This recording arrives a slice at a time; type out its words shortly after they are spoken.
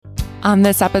On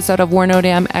this episode of We're No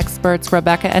Damn Experts,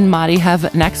 Rebecca and Madi have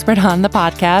an expert on the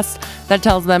podcast that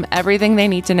tells them everything they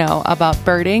need to know about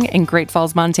birding in Great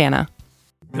Falls, Montana.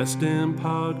 Best damn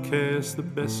podcast, the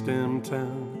best damn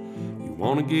town. You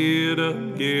want to get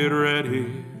up, get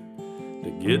ready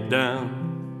to get down.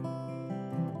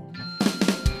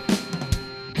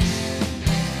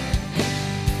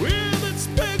 With its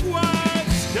big wide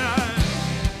sky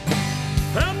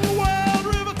and the wild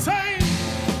river Thames.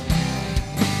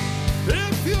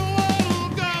 If you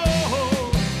want to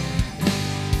go,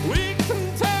 we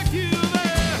can take you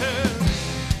there.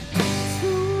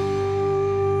 To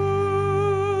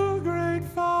Great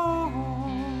Falls,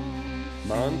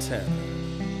 Montana.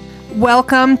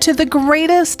 Welcome to the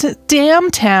greatest damn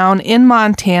town in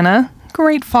Montana,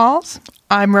 Great Falls.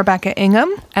 I'm Rebecca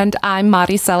Ingham. And I'm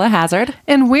Madi Sella Hazard.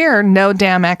 And we're no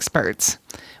damn experts.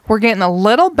 We're getting a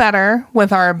little better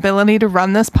with our ability to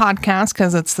run this podcast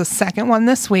because it's the second one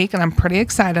this week, and I'm pretty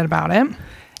excited about it.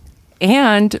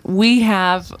 And we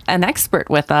have an expert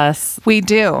with us. We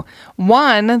do.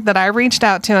 One that I reached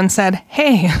out to and said,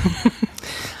 hey,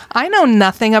 I know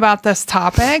nothing about this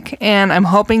topic, and I'm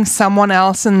hoping someone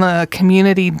else in the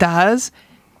community does.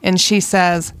 And she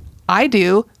says, I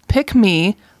do. Pick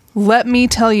me. Let me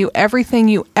tell you everything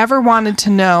you ever wanted to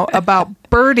know about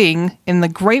birding in the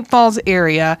Great Falls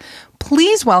area.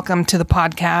 Please welcome to the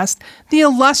podcast the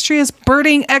illustrious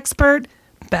birding expert,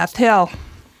 Beth Hill.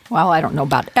 Well, I don't know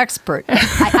about expert.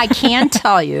 I can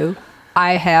tell you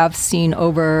I have seen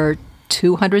over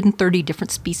 230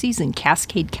 different species in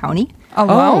Cascade County.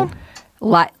 Alone?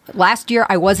 Last year,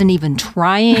 I wasn't even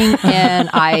trying, and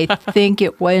I think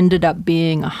it ended up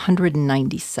being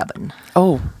 197.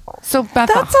 Oh, so Beth,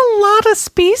 That's a lot of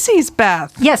species,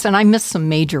 Beth. Yes, and I missed some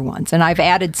major ones, and I've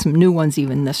added some new ones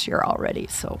even this year already.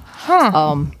 So,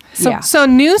 So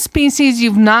new species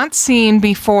you've not seen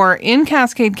before in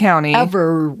Cascade County.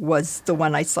 Ever was the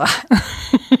one I saw.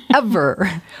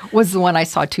 Ever was the one I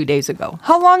saw 2 days ago.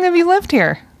 How long have you lived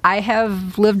here? I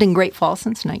have lived in Great Falls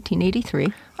since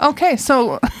 1983. Okay,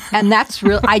 so And that's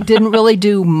real. I didn't really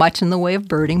do much in the way of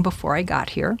birding before I got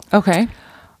here. okay.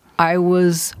 I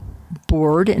was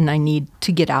bored and I need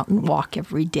to get out and walk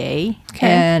every day. Okay.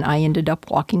 And I ended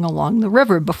up walking along the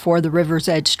river before the River's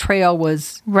Edge Trail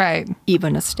was right.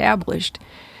 even established.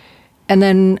 And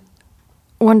then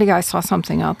one day I saw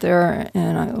something out there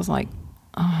and I was like,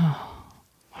 oh,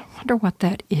 I wonder what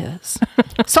that is.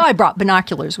 So I brought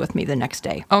binoculars with me the next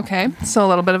day. Okay, so a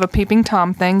little bit of a peeping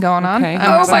Tom thing going on. Okay. I'm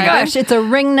Oh my excited. gosh, it's a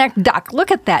ringneck duck. Look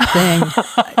at that thing.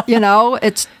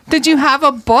 It's Did you have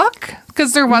a book?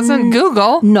 Because there wasn't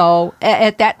Google. no.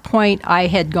 At that point, I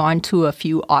had gone to a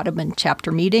few Audubon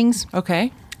chapter meetings.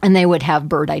 Okay. And they would have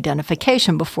bird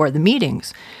identification before the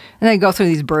meetings. And they go through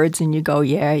these birds and you go,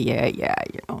 yeah.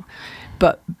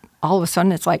 But all of a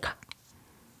sudden it's like,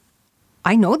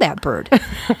 I know that bird.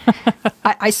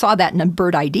 I saw that in a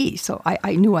bird ID, so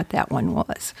I knew what that one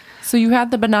was. So you had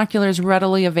the binoculars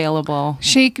readily available.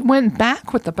 She went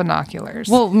back with the binoculars.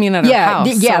 Well, I mean, at her house.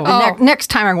 The so- next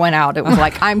time I went out, it was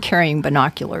like, I'm carrying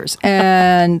binoculars.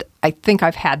 And I think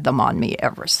I've had them on me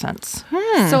ever since.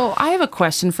 So I have a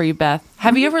question for you, Beth.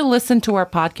 Have you ever listened to our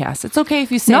podcast? It's okay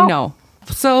if you say no.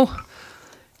 So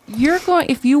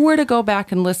if you were to go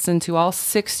back and listen to all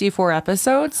 64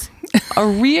 episodes, a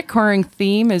reoccurring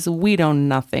theme is we know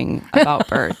nothing about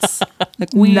birds.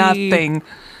 Nothing.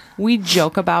 We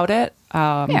joke about it.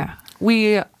 Yeah.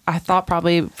 I thought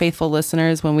probably faithful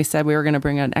listeners, when we said we were going to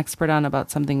bring an expert on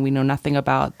about something we know nothing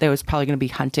about, there was probably going to be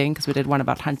hunting, because we did one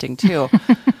about hunting too.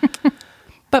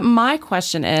 But my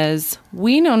question is,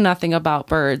 we know nothing about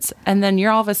birds, and then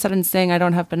you're all of a sudden saying I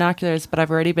don't have binoculars, but I've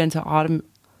already been to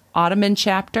Audubon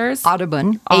chapters.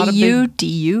 Audubon. Audubon.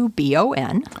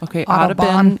 Okay,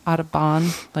 Audubon. Audubon,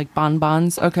 like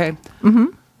bonbons. Okay. Mm-hmm.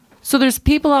 So there's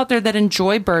people out there that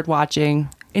enjoy bird watching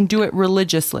and do it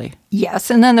religiously. Yes,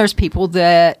 and then there's people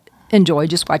that enjoy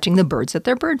just watching the birds at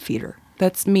their bird feeder.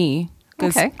 That's me.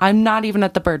 'Cause Okay. I'm not even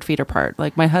at the bird feeder part.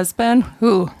 Like my husband,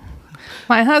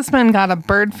 My husband got a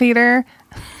bird feeder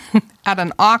at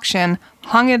an auction,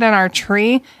 hung it in our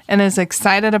tree, and is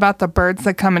excited about the birds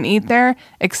that come and eat there,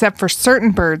 except for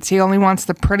certain birds. He only wants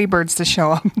the pretty birds to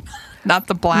show up, not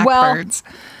the black birds.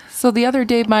 So the other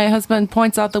day, my husband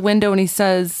points out the window and he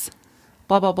says,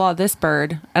 blah, blah, blah, this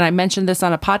bird. And I mentioned this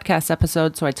on a podcast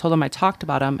episode, so I told him I talked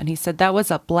about him. And he said that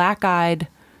was a black-eyed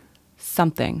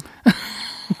something.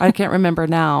 I can't remember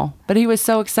now. But he was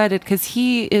so excited because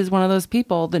he is one of those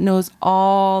people that knows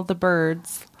all the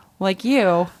birds like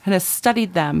you and has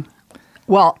studied them.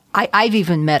 Well, I've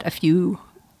even met a few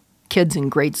kids in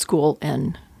grade school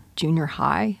and junior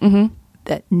high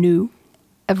that knew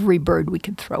every bird we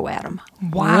could throw at them.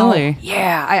 Wow. Really?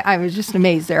 Yeah, I was just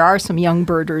amazed. There are some young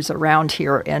birders around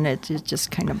here, and it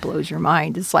just kind of blows your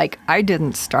mind. It's like I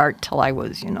didn't start till I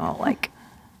was, like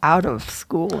out of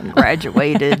school and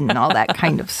graduated and all that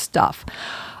kind of stuff.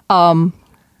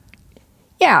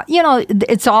 Yeah,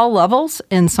 it's all levels,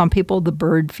 and some people, the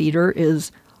bird feeder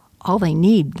is all they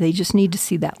need. They just need to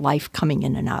see that life coming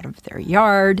in and out of their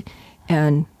yard,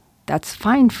 and that's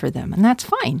fine for them, and that's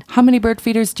fine. How many bird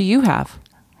feeders do you have?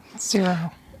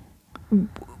 0.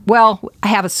 Well, I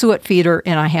have a suet feeder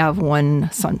and I have one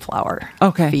sunflower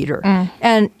feeder.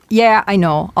 And yeah, I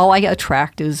know. All I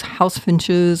attract is house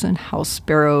finches and house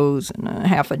sparrows and a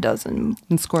half a dozen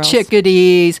And squirrels.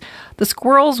 chickadees. The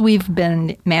squirrels we've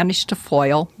managed to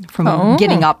foil from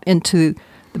getting up into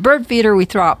the bird feeder. We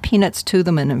throw out peanuts to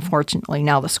them, and unfortunately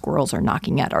now the squirrels are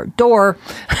knocking at our door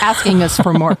asking us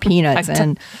for more peanuts.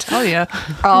 And Tell you,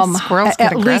 squirrels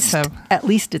get aggressive. At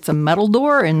least it's a metal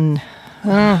door, and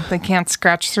They can't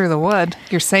scratch through the wood.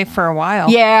 You're safe for a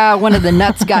while. yeah, one of the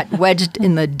nuts got wedged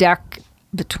in the deck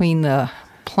between the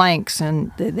planks,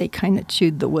 and they kind of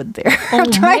chewed the wood there,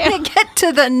 trying to get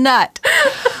to the nut.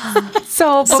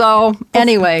 So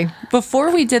anyway,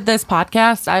 Before we did this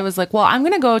podcast, I was like, well, I'm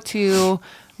going to go to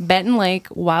Benton Lake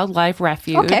Wildlife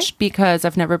Refuge because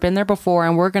I've never been there before,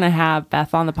 and we're going to have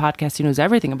Beth on the podcast who knows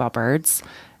everything about birds,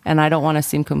 and I don't want to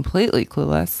seem completely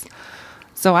clueless.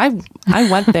 So I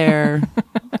went there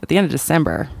at the end of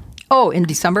December. Oh, in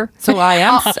December? So I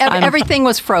am. Everything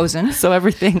was frozen. So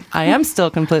everything, I am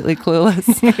still completely clueless.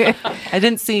 I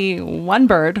didn't see one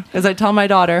bird, as I tell my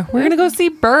daughter, we're going to go see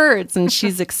birds. And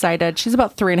she's excited. She's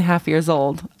about 3.5 years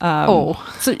old.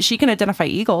 So she can identify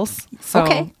eagles. So,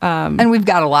 Okay. And we've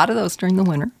got a lot of those during the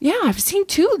winter. yeah, I've seen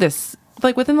 2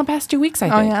 within the past 2 weeks, I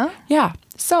think. yeah? Yeah.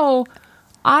 So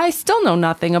I still know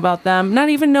nothing about them, not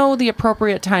even know the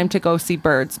appropriate time to go see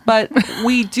birds. But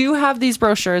we do have these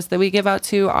brochures that we give out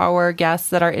to our guests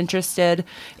that are interested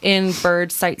in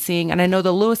bird sightseeing. And I know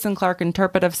the Lewis and Clark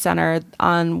Interpretive Center,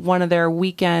 on one of their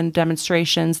weekend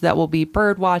demonstrations, that will be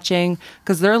bird watching,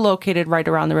 because they're located right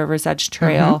around the River's Edge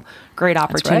Trail. Great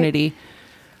opportunity.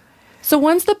 So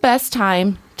when's the best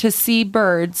time to see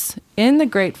birds in the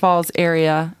Great Falls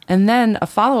area? And then a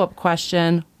follow-up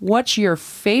question, what's your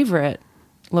favorite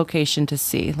location to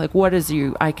see? Like, what is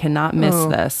I cannot miss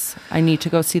this. I need to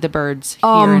go see the birds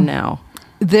here and now.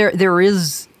 There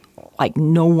is like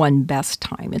no one best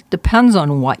time. It depends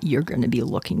on what you're going to be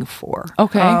looking for.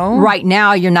 Okay. Right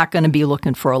now, you're not going to be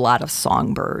looking for a lot of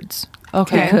songbirds.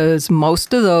 Okay. Because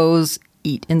most of those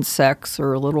eat insects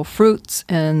or little fruits,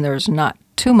 and there's not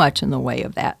too much in the way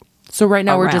of that. So right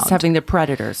now we're just around. having the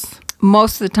predators.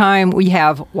 Most of the time, we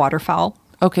have waterfowl.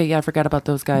 Okay, yeah, I forgot about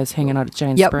those guys hanging out at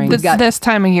Giant Yep, Springs. we've got- This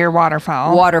time of year,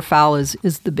 waterfowl. Waterfowl is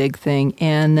the big thing.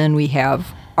 And then we have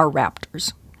our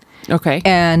raptors. Okay.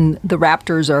 And the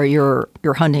raptors are your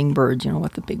hunting birds,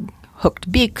 with the big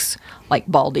hooked beaks, like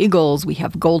bald eagles. We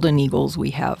have golden eagles.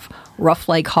 We have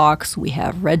rough-leg hawks. We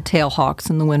have red-tail hawks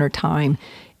in the wintertime.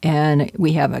 And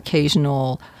we have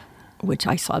occasional, which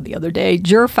I saw the other day,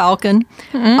 gyrfalcon.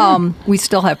 We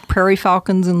still have prairie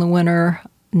falcons in the winter.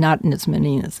 Not as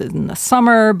many as in the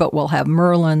summer, but we'll have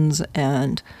merlins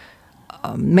and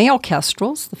male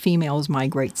kestrels. The females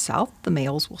migrate south. The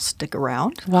males will stick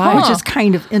around. Wow. Which is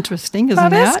kind of interesting, isn't That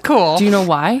that? is cool. Do you know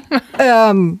why?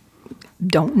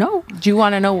 Don't know. Do you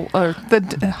want to know? Or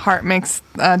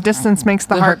Distance makes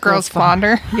the heart grows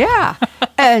fonder. Yeah.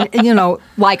 And,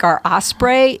 like our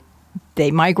osprey,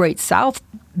 they migrate south.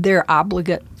 They're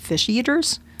obligate fish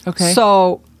eaters. Okay.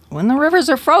 So when the rivers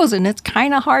are frozen, it's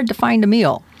kind of hard to find a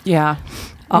meal. Yeah.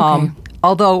 Okay.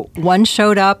 Although one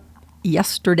showed up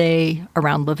yesterday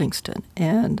around Livingston,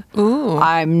 and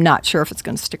I'm not sure if it's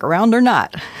going to stick around or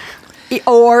not.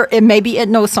 Or maybe it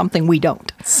knows something we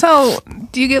don't. So,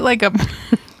 do you get like a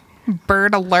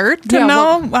bird alert to Yeah,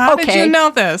 know? well, How did okay. you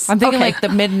know this? I'm thinking okay. like the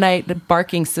midnight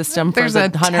barking system for There's the a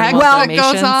 100 tag month that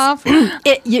goes Dalmatians.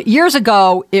 off. Years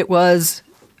ago, it was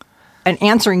an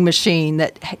answering machine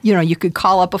that, you could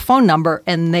call up a phone number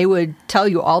and they would tell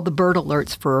you all the bird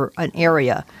alerts for an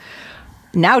area.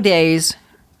 Nowadays,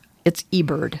 it's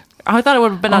eBird. I thought it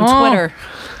would have been on Twitter.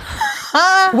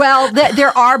 Well,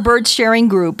 there are bird sharing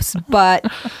groups, but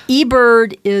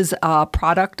eBird is a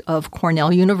product of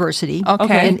Cornell University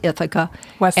Okay. in Ithaca.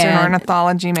 Western And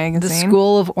Ornithology magazine. The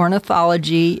School of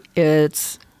Ornithology,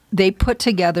 they put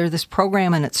together this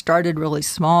program, and it started really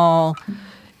small,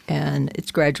 and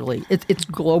it's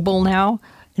global now,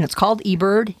 and it's called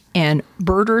eBird, and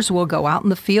birders will go out in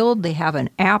the field. They have an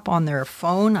app on their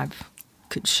phone. I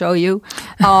could show you,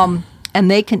 and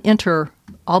they can enter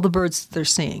all the birds they're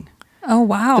seeing. Oh,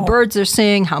 wow. The birds they're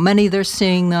seeing, how many they're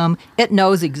seeing them. It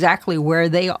knows exactly where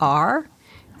they are.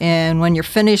 And when you're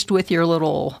finished with your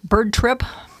little bird trip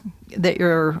that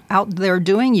you're out there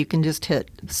doing, you can just hit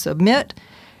submit,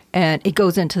 and it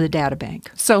goes into the data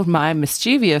bank. So my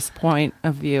mischievous point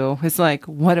of view is like,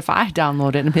 what if I download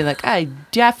it and be like, I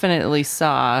definitely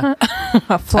saw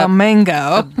A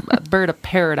flamingo. a bird of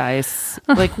paradise.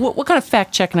 Like, what kind of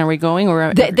fact checking are we going?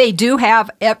 Or They do have,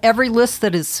 every list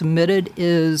that is submitted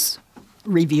is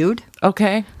reviewed.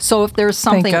 okay, So if there's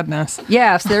Thank something, goodness.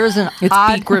 yeah, if there's an it's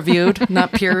odd, peak reviewed,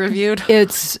 not peer reviewed.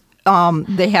 it's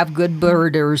they have good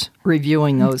birders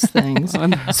reviewing those things.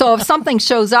 So if something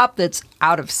shows up that's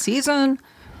out of season,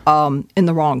 in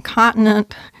the wrong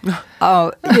continent,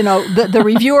 the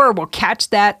reviewer will catch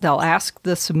that. They'll ask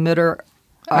the submitter,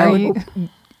 Right.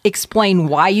 explain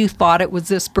why you thought it was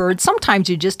this bird. Sometimes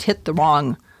you just hit the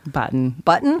wrong Button.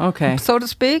 button, so to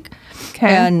speak.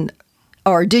 Okay. And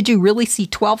or did you really see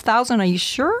 12,000? Are you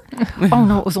sure? Oh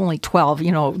no, it was only 12.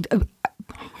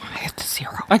 I hit the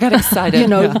zero. I got excited.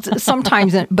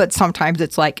 Sometimes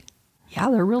it's like, yeah,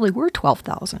 there really were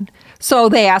 12,000. So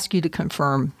they ask you to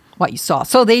confirm what you saw.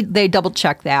 So they double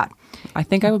check that. I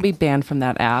think I would be banned from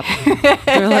that app.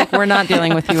 They're like, we're not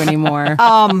dealing with you anymore.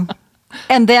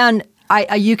 And then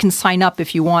you can sign up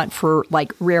if you want for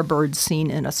like rare birds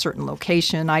seen in a certain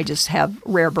location. I just have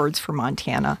rare birds for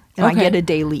Montana, and I Okay. get a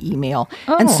daily email.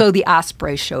 And Oh. so the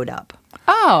osprey showed up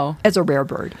Oh, as a rare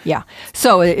bird. Yeah.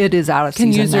 So it is out of can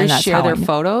season. and users that's share how their I know.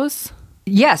 photos?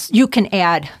 Yes, you can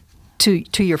add to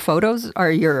your photos or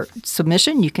your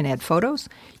submission. You can add photos.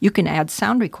 You can add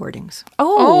sound recordings.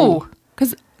 Oh,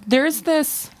 because there's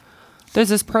this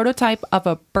prototype of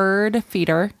a bird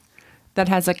feeder that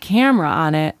has a camera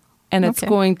on it, and it's Okay.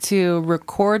 going to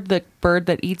record the bird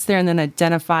that eats there and then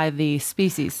identify the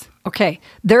species. Okay,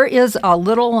 there is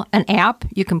an app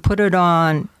you can put it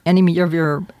on any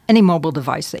mobile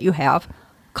device that you have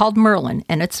called Merlin,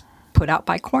 and it's put out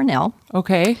by Cornell,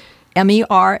 Okay.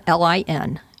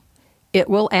 Merlin. It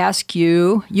will ask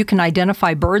you. You can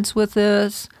identify birds with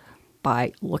this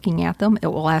by looking at them. It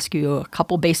will ask you a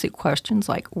couple basic questions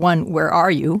like one, where are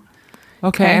you?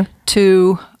 Okay.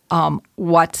 Two,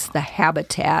 what's the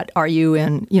habitat? Are you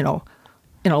in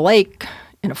a lake,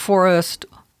 in a forest,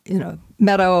 in a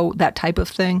meadow, that type of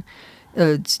thing?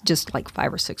 It's just like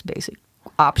 5 or 6 basic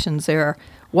options there.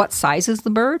 What size is the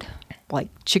bird? Like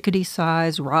chickadee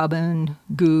size, robin,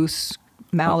 goose,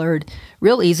 mallard,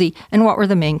 real easy. And what were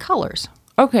the main colors?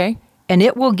 Okay. And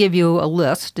it will give you a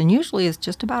list, and usually it's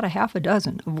just about a half a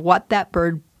dozen of what that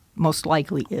bird most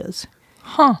likely is.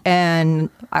 Huh. And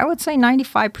I would say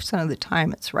 95% of the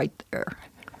time it's right there.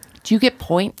 Do you get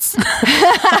points?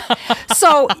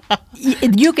 So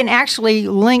you can actually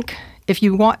link, if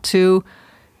you want to,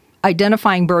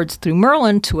 identifying birds through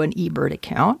Merlin to an eBird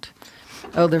account.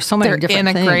 Oh, there's so many They're different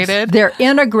integrated? things. They're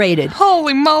integrated.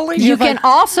 Holy moly. You can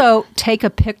also take a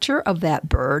picture of that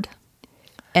bird,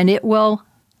 and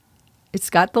it's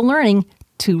got the learning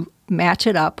to match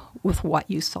it up with what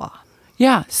you saw.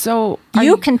 Yeah. So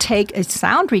You can take a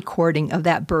sound recording of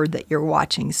that bird that you're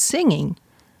watching singing,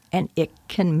 and it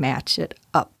can match it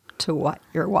up to what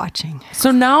you're watching.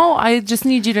 So now I just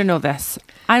need you to know this.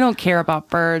 I don't care about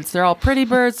birds. They're all pretty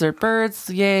birds. They're birds.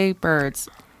 Yay, birds.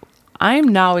 I'm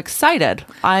now excited.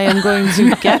 I am going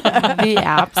to get the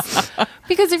apps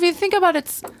because if you think about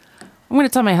it, I'm going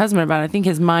to tell my husband about it. I think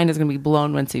his mind is going to be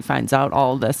blown once he finds out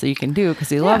all of this that you can do because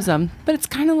he loves them. But it's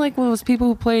kind of like those people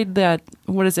who played that,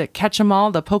 Catch 'em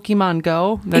All, the Pokemon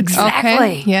Go. Exactly.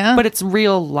 Okay. Yeah. But it's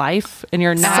real life and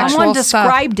you're not. Someone Actual stuff.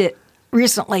 described it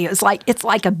recently. It's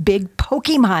like a big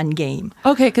Pokemon game.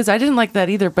 Okay, because I didn't like that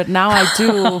either, but now I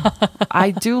do.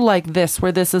 I do like this,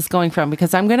 where this is going from,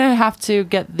 because I'm going to have to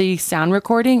get the sound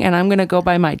recording, and I'm going to go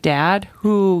by my dad,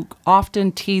 who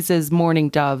often teases mourning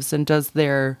doves and does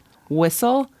their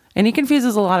whistle, and he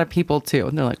confuses a lot of people too.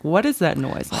 And they're like, "What is that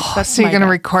noise?" Like, that's So you're my going to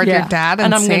dad. record Yeah. your dad and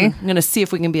and I'm see? going to see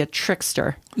if we can be a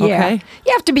trickster. Yeah. Okay.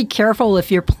 You have to be careful if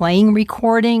you're playing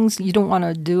recordings. You don't want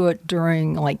to do it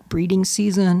during like breeding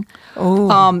season.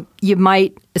 Oh. You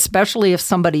might, especially if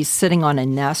somebody's sitting on a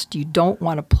nest, you don't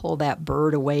want to pull that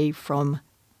bird away from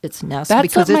its nest That's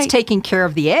because what it's my- taking care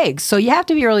of the eggs. So you have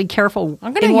to be really careful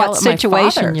I'm gonna in yell what at my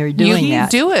situation father. you're doing You that.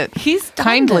 do it. He's done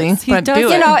kindly, this. He but does do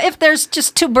it. it. You know, if there's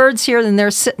just 2 birds here and they're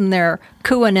sitting there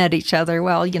cooing at each other,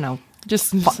 well,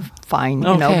 Just fine.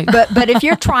 Okay. But if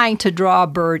you're trying to draw a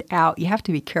bird out, you have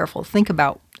to be careful. Think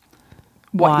about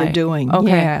what Why? you're doing. Okay.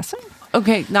 Yes.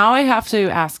 okay. Now I have to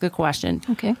ask a question.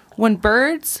 Okay. When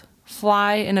birds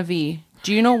fly in a V,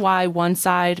 do you know why one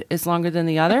side is longer than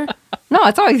the other? No,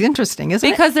 it's always interesting, isn't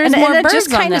it? Because there's and more it birds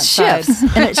just on kind of that side. shifts,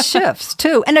 and it shifts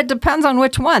too, and it depends on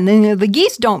which one. The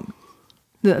geese don't.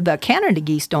 The Canada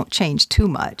geese don't change too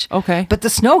much. Okay. But the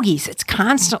snow geese, it's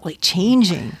constantly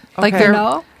changing. Like Okay.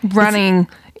 they're running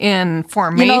in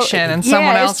formation, and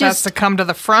someone yeah, it's else has just- to come to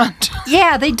the front.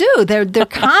 Yeah, they do. They're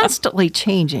constantly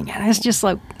changing, and it's just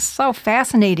like so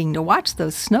fascinating to watch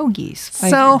those snow geese.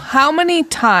 So, how many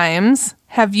times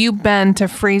have you been to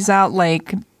Freeze Out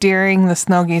Lake during the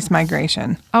snow geese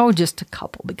migration? Oh, just a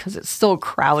couple because it's so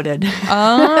crowded.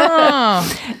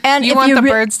 Oh, And you if want the re-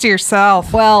 birds to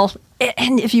yourself. Well,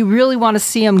 and if you really want to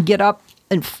see them get up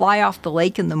and fly off the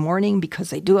lake in the morning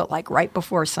because they do it like right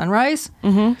before sunrise,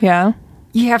 Yeah.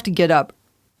 you have to get up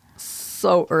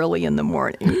so early in the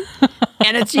morning.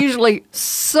 And it's usually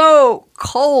so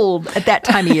cold at that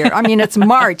time of year. I mean, it's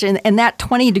March, and that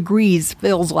 20 degrees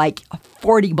feels like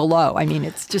 40 below. I mean,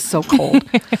 it's just so cold.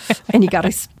 And you got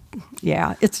to,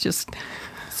 yeah, it's just,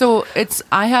 So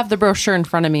I have the brochure in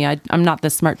front of me. I'm not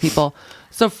this smart, people.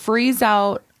 So Freeze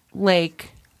Out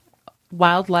Lake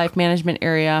Wildlife Management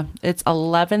Area, it's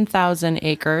 11,000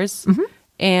 acres.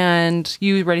 And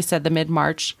you already said the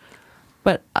mid-March,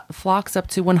 but flocks up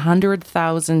to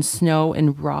 100,000 snow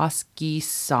and Ross geese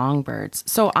songbirds.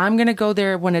 So I'm going to go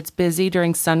there when it's busy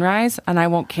during sunrise, and I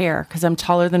won't care because I'm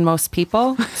taller than most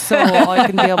people. So I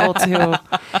can be able to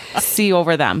see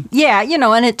over them. yeah,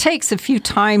 and it takes a few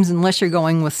times, unless you're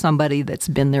going with somebody that's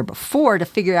been there before, to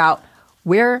figure out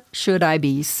where should I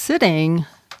be sitting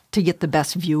to get the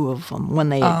best view of them when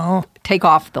they take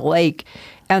off the lake.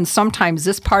 And sometimes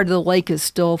this part of the lake is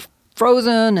still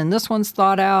frozen and this one's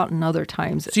thawed out, and other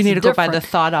times it's So you need to go by the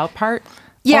different. thought out part?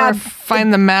 Yeah, Or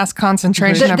find the mass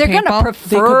concentration of they're people. going to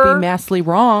They could prefer. be massively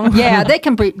wrong. Yeah,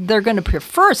 they're going to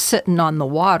prefer sitting on the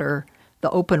water, the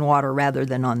open water, rather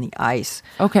than on the ice.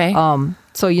 Okay.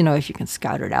 So, if you can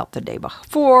scout it out the day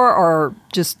before, or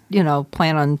just,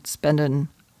 plan on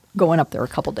going up there a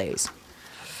couple days.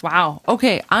 Wow.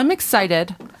 Okay. I'm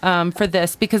excited for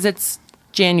this because it's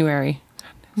January.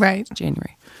 Right.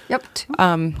 January. Yep,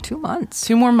 2 months.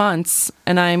 2 more months.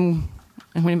 And I'm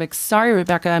going to be like, sorry,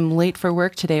 Rebecca, I'm late for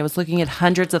work today. I was looking at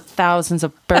hundreds of thousands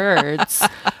of birds.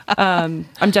 I'm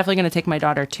definitely going to take my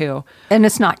daughter too. And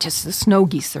it's not just the snow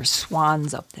geese, there's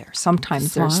swans up there.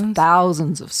 Sometimes there's Swans?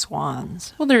 thousands of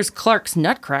swans. Well, there's Clark's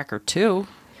Nutcracker too.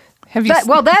 Have you?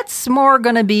 That's more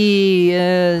going to be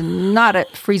not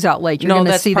at Freeze Out Lake. You're No, going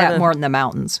to that's see part that of- more in the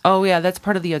mountains. Oh, yeah. That's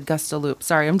part of the Augusta Loop.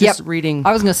 Sorry. I'm just Yep. reading.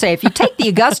 I was going to say, if you take the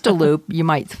Augusta Loop, you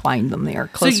might find them there,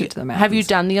 closer to the mountains. Have you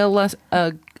done the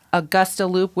Augusta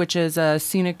Loop, which is a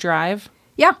scenic drive?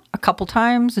 Yeah, a couple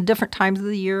times, at different times of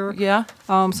the year. Yeah.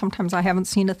 Sometimes I haven't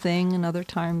seen a thing, and other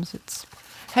times it's...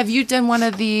 Have you done one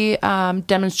of the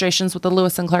demonstrations with the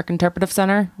Lewis and Clark Interpretive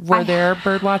Center where they're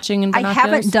bird watching and I binoculars?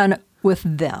 haven't done it with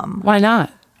them. Why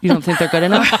not? You don't think they're good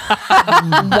enough?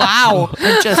 Wow.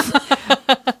 I'm just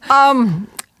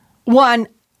One,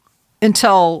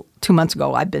 until 2 months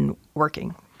ago, I've been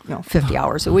working, 50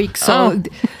 hours a week. So,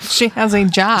 She has a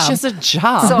job. it's just a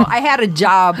job. so I had a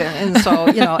job, and so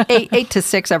 8 to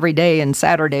 6 every day, and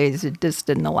Saturdays it just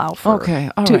didn't allow for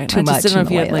okay. All too, right. too I much. just didn't know in if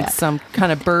the you way had of like that. some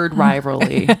kind of bird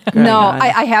rivalry. No,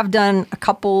 I have done a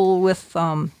couple with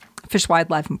Fish,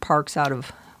 Wildlife, and Parks out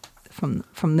of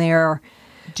from there.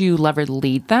 Do you ever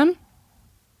lead them?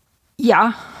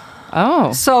 Yeah.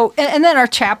 Oh. So, and then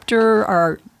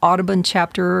our Audubon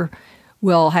chapter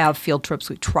will have field trips.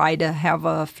 We try to have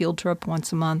a field trip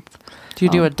once a month. Do you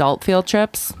do adult field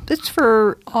trips? It's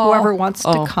for whoever wants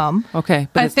Oh. to come. Okay.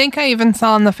 But I think I even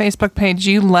saw on the Facebook page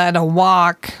you led a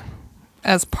walk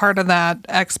as part of that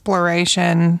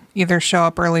exploration. Either show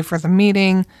up early for the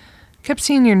meeting. Kept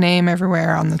seeing your name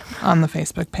everywhere on the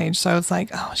Facebook page, so it's like,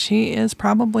 oh, she is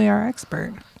probably our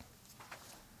expert.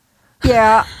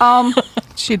 Yeah.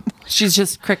 she's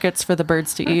just crickets for the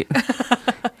birds to eat.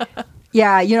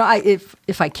 Yeah,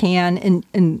 if I can,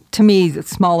 and to me, the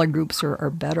smaller groups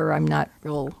are better. I'm not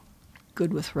real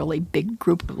good with really big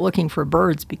group looking for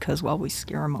birds because, well, we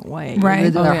scare them away.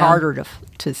 Right. They're Oh, yeah. harder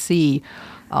to see.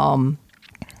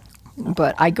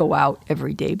 But I go out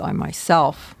every day by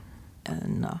myself,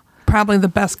 and Probably the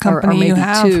best or company maybe you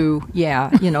have. two. Yeah,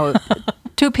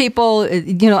 two people.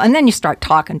 And then you start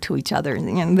talking to each other, and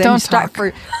then Don't you start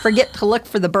talk. forget to look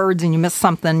for the birds, and you miss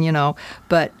something.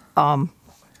 But.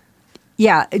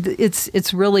 Yeah,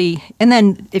 it's really, and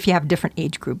then if you have different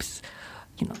age groups,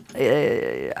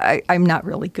 I'm not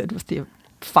really good with the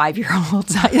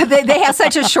 5-year-olds. they have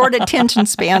such a short attention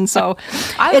span, so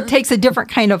it takes a different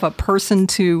kind of a person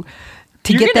to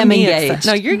You're get getting them me engaged.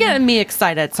 No, you're getting me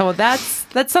excited. So that's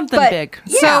something But- big.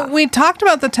 Yeah. So we talked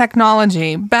about the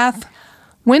technology. Beth,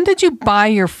 When did you buy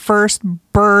your first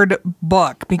bird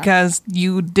book? Because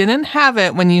you didn't have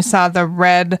it when you saw the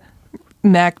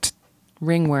red-necked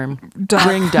Ringworm. duck.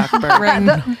 Ring duck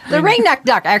bird. The ring-necked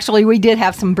duck. Actually, we did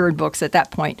have some bird books at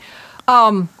that point.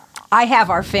 I have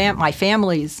my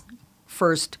family's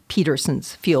first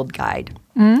Peterson's Field Guide.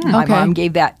 My Okay. mom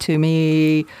gave that to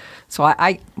me, so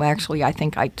I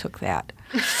think I took that.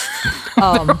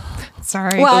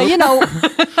 Sorry. Well, you know,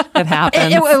 It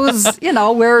happens. it was, you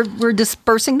know, we're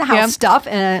dispersing the house Yep. stuff,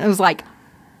 and it was like,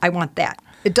 I want that.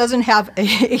 It doesn't have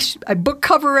a book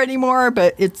cover anymore,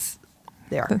 but it's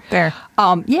there. There.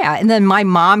 Yeah, and then my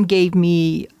mom gave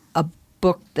me a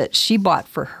book that she bought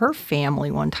for her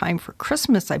family one time for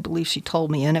Christmas, I believe she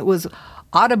told me, and it was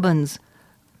Audubon's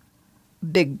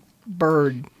Big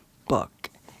Bird book,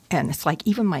 and it's like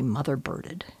even my mother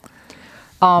birded.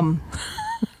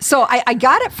 So I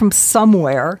got it from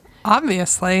somewhere.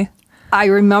 Obviously. I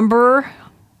remember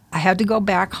I had to go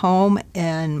back home,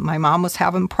 and my mom was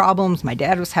having problems, my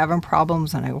dad was having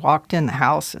problems, and I walked in the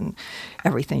house, and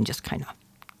everything just kind of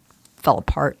fell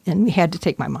apart, and we had to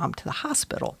take my mom to the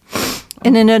hospital.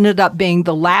 And it ended up being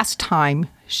the last time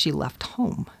she left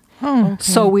home.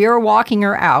 So we were walking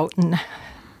her out, and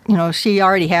you know, she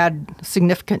already had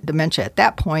significant dementia at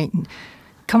that point. And,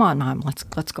 come on, Mom, let's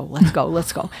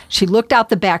go. She looked out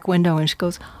the back window and she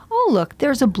goes, "Oh, look,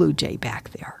 there's a blue jay back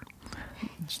there."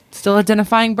 Still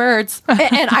identifying birds.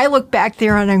 And I look back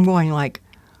there and I'm going like,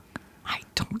 I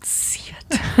don't see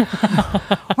it.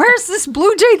 Where's this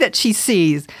blue jay that she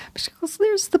sees? She goes,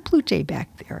 "There's the blue jay back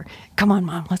there. Come on,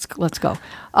 Mom, let's go.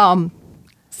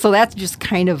 So that's just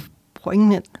kind of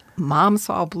poignant. Mom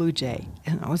saw a blue jay,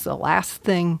 and it was the last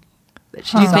thing that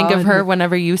she Do you saw. think of her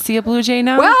whenever you see a blue jay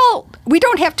now? Well, we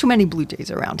don't have too many blue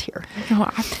jays around here.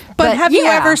 But have you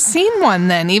yeah. ever seen one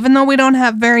then? Even though we don't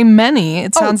have very many,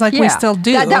 it sounds like we yeah. still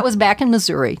do. That was back in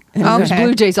Missouri. And there's Okay.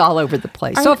 blue jays all over the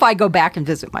place. So if I go back and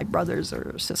visit my brothers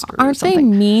or sisters or Aren't they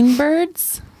something. mean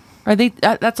birds? Are they?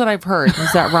 That's what I've heard.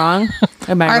 Is that wrong?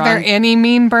 Am I Are wrong? there any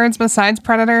mean birds besides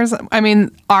predators? I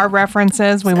mean, our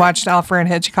references, we watched Alfred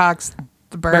Hitchcock's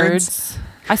The Birds.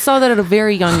 I saw that at a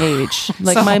very young age.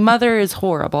 Like my mother is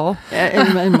horrible.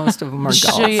 And most of them are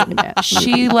gulls.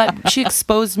 She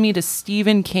exposed me to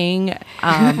Stephen King.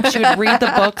 She would read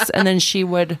the books, and then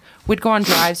we'd go on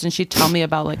drives, and she'd tell me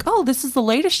about like, oh, this is the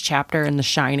latest chapter in The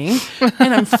Shining,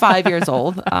 and I'm 5 years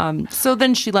old. So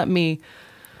then she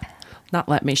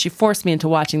she forced me into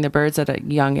watching the birds at a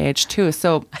young age too.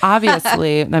 So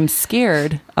obviously I'm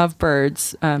scared of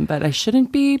birds, but I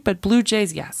shouldn't be. But blue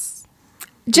jays, yes.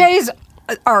 Jays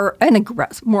are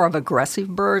more of aggressive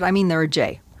bird. I mean, they're a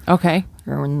jay. Okay.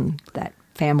 They're in that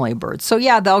family of birds. So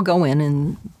yeah, they'll go in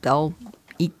and they'll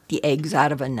eat the eggs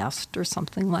out of a nest or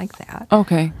something like that.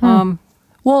 Okay.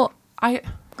 Well, I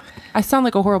sound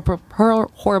like a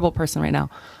horrible person right now.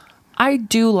 I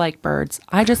do like birds.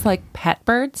 I just like pet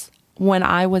birds. When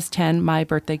I was 10, my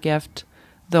birthday gift,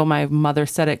 though my mother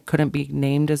said it couldn't be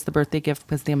named as the birthday gift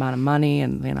because of the amount of money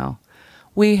and,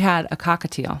 we had a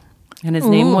cockatiel. And his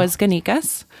name was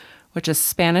Ganicas, which is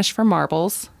Spanish for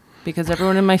marbles, because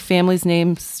everyone in my family's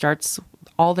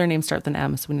all their names start with an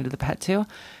M, so we needed the pet too.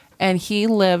 And he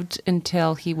lived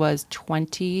until he was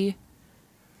 24.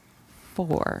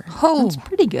 Oh, It's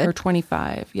pretty good. Or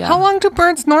 25, yeah. how long do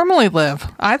birds normally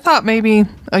live? I thought maybe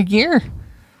a year.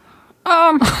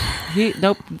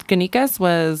 Nope, Ganicas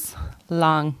was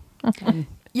long.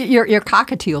 Your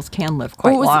cockatiels can live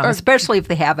quite Oh, long, especially if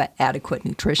they have adequate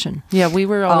nutrition. Yeah, we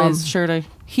were always sure to...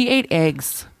 He ate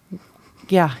eggs.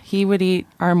 Yeah, he would eat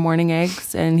our morning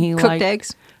eggs, and he Cooked liked...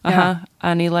 eggs? Uh-huh,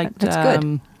 and he liked... That's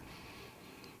good.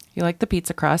 He liked the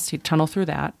pizza crust. He'd tunnel through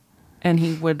that. And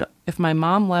he would... If my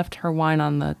mom left her wine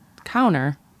on the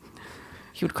counter,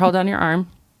 he would crawl down your arm,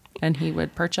 and he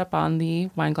would perch up on the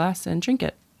wine glass and drink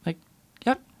it. Like,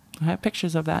 yep, I have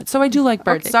pictures of that. So I do like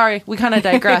birds. Okay. Sorry, we kind of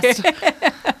digressed.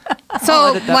 So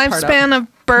edit that part lifespan of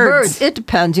birds. It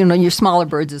depends. Your smaller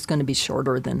birds is going to be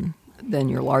shorter than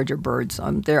your larger birds.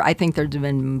 I think there's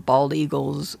been bald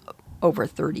eagles over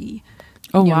 30.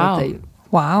 Oh, you know, wow. They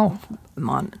Wow.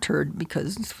 monitored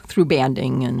because through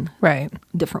banding and Right.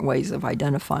 different ways of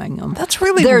identifying them. That's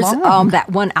really There's long. that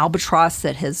one albatross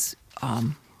that has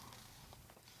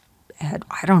had,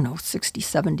 60,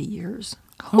 70 years.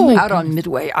 Out on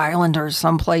Midway Island or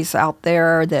someplace out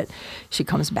there that she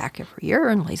comes back every year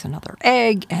and lays another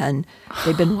egg, and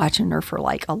they've been watching her for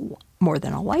like more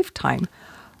than a lifetime.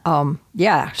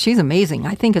 Yeah, she's amazing.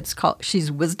 I think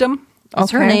she's Wisdom.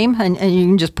 That's her Okay. name, and you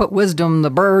can just put Wisdom, the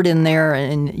bird, in there,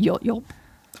 and you'll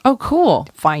Oh, cool.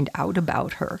 find out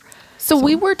about her. So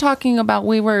we were talking about,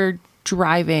 we were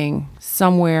driving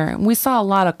somewhere and we saw a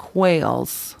lot of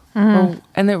quails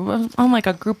and it was on like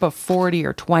a group of 40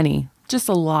 or 20, just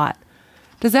a lot.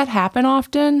 Does that happen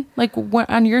often? Like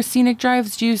on your scenic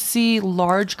drives, do you see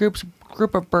large group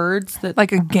of birds that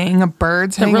Like a gang of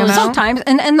birds hanging really out? Sometimes,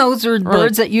 and those are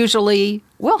birds that usually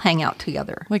will hang out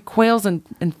together. like quails and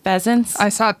pheasants? I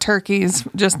saw turkeys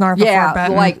just north of Fort Yeah,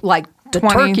 Benton. like the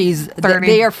 20, turkeys, 30.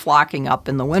 they are flocking up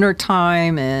in the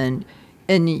wintertime, and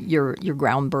your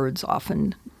ground birds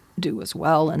often do as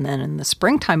well. And then in the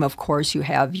springtime, of course, you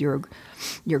have your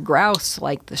grouse,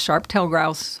 like the sharp-tailed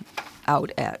grouse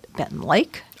out at Benton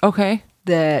Lake. Okay.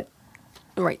 That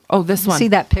right. Oh, this one. See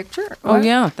that picture? Oh,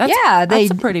 yeah.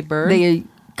 That's a pretty bird. They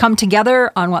come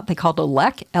together on what they call the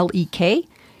lek, L-E-K,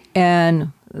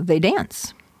 and they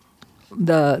dance.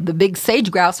 The big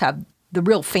sage grouse have the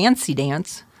real fancy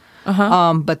dance,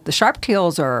 but the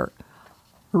sharp-tails are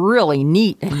really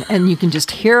neat, and you can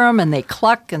just hear them, and they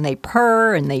cluck, and they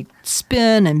purr, and they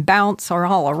spin and bounce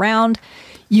all around.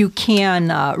 You can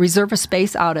reserve a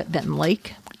space out at Benton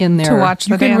Lake in there. To watch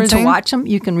the dancing? To watch them.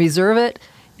 You can reserve it.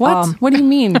 What? What do you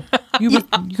mean? You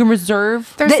can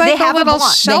reserve? There's like a have little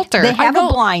blind. shelter. They have I know.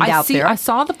 a blind I out see, there. I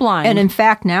saw the blind. And in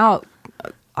fact, now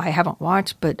I haven't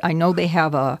watched, but I know they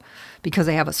have because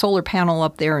they have a solar panel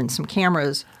up there and some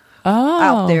cameras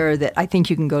out there that I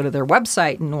think you can go to their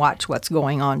website and watch what's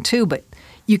going on too. But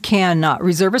you can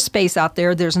reserve a space out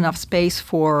there. There's enough space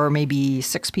for maybe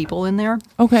 6 people in there.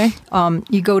 Okay.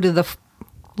 You go to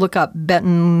look up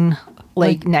Benton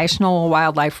Lake National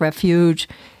Wildlife Refuge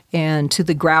and to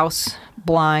the grouse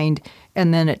blind,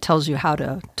 and then it tells you how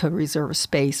to reserve a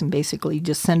space, and basically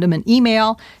just send them an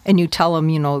email and you tell them,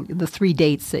 the 3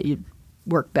 dates that you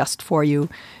work best for you,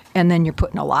 and then you're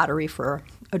putting a lottery for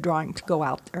a drawing to go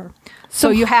out there. So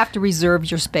you have to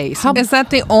reserve your space. Is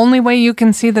that the only way you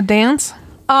can see the dance?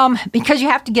 Because you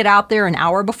have to get out there an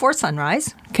hour before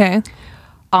sunrise. Okay.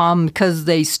 Because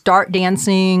they start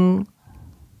dancing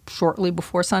shortly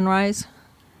before sunrise.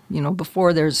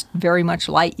 Before there's very much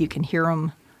light, you can hear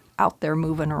them out there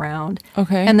moving around.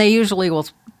 Okay. And they usually will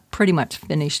pretty much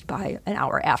finish by an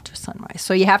hour after sunrise.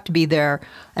 So you have to be there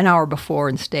an hour before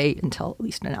and stay until at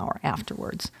least an hour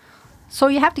afterwards. So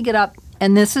you have to get up,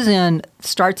 and this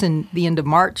starts in the end of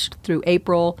March through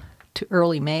April to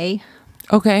early May.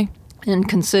 Okay. And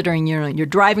considering your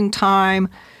driving time,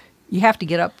 you have to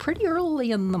get up pretty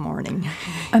early in the morning.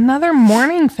 Another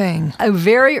morning thing.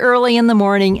 Very early in the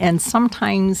morning, and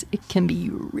sometimes it can be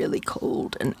really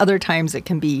cold, and other times it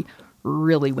can be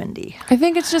really windy. I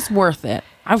think it's just worth it.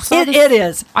 It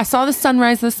is. I saw the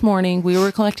sunrise this morning. We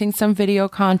were collecting some video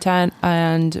content,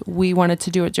 and we wanted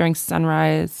to do it during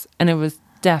sunrise, and it was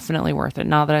definitely worth it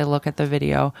now that I look at the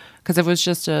video, because it was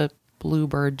just a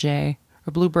bluebird jay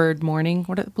or bluebird morning.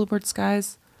 What are bluebird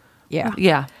skies? Yeah.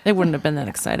 Yeah, it wouldn't have been that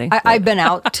exciting. I've been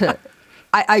out to...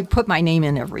 I put my name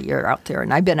in every year out there,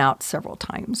 and I've been out several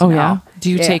times. Oh, now. yeah?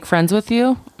 Do you take friends with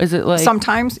you? Is it like...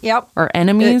 Sometimes, yep. Or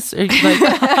enemies? Or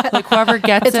like whoever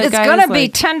gets It's guys, going to be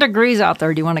like- 10 degrees out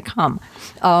there. Do you want to come?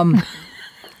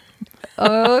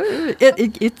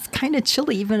 It's kind of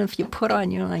chilly, even if you put on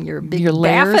your big Your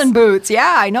layers? baffin boots.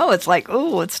 Yeah, I know. It's like,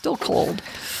 it's still cold.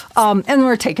 And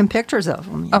we're taking pictures of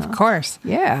them. Of course.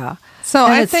 Yeah. So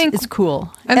And I it's, think it's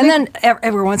cool. I And think- then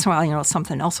every once in a while,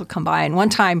 something else will come by. And one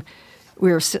time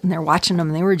we were sitting there watching them,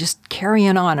 and they were just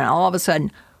carrying on. And all of a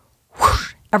sudden,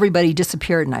 whoosh, everybody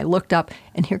disappeared. And I looked up,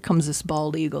 and here comes this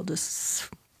bald eagle just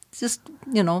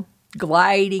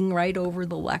gliding right over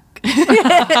the lek.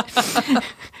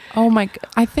 Oh my!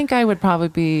 I think I would probably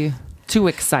be too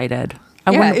excited.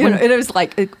 I Yeah, wouldn't- it was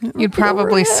like you'd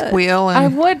probably squeal I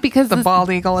and would, because the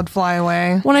bald eagle would fly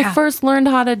away. when I first learned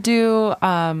how to do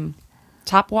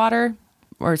top water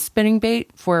or spinning bait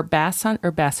for bass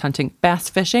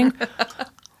fishing,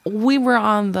 we were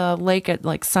on the lake at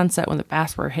like sunset when the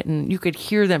bass were hitting. You could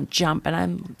hear them jump, and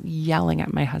I'm yelling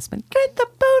at my husband, "Get the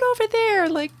boat over there!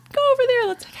 Like, go over there,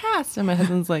 let's cast!" And my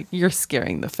husband's like, "You're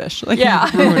scaring the fish. Like, Yeah.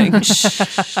 you're ruining."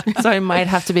 So I might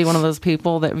have to be one of those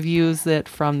people that views it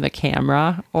from the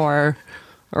camera, or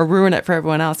ruin it for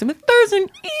everyone else. I'm like, "There's an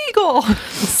eagle."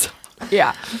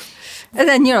 Yeah. And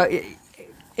then,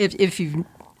 if you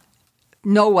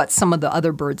know what some of the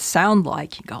other birds sound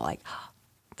like, you go like,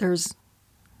 there's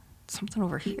something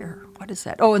over here. What is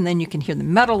that? Oh, and then you can hear the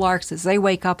meadowlarks as they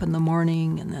wake up in the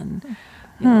morning, and then,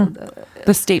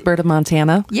 The state bird of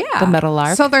Montana. Yeah. The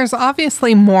meadowlark. So there's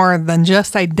obviously more than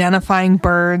just identifying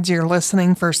birds. You're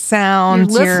listening for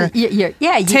sounds. You're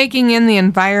taking in the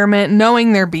environment,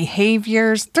 knowing their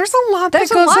behaviors. There's a lot that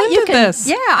goes into this.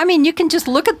 Yeah, I mean, you can just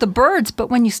look at the birds, but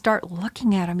when you start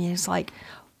looking at them, it's like,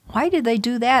 why did they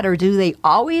do that? Or do they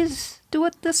always do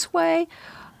it this way?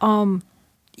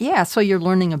 yeah, so you're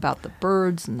learning about the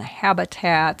birds and the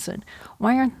habitats and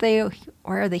why are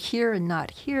they here and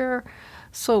not here?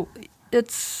 So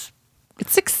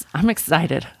I'm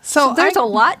excited. so there's a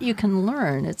lot you can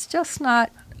learn. It's just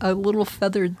not a little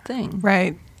feathered thing.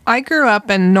 Right. I grew up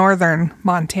in northern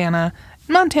Montana.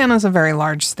 Montana's a very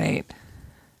large state.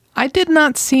 I did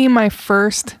not see my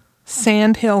first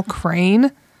sandhill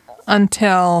crane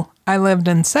until I lived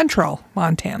in central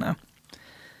Montana.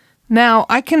 Now,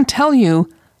 I can tell you,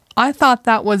 I thought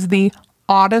that was the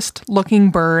oddest looking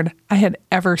bird I had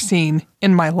ever seen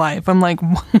in my life. I'm like,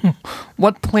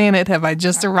 what planet have I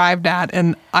just arrived at?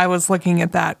 And I was looking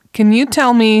at that. Can you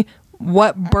tell me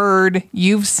what bird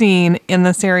you've seen in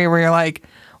this area where you're like,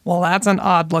 well, that's an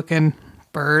odd looking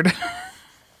bird?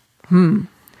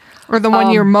 Or the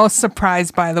one you're most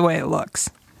surprised by the way it looks?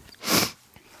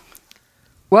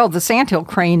 Well, the sandhill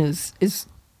crane is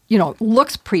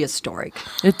looks prehistoric.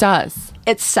 It does.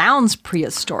 It sounds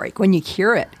prehistoric when you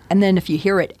hear it. And then if you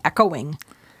hear it echoing,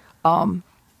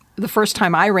 the first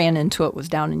time I ran into it was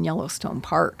down in Yellowstone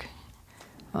Park.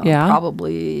 Yeah.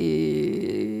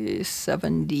 Probably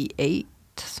 78,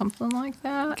 something like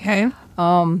that. Okay.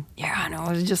 Yeah, no,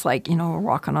 it was just like, we're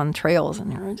walking on trails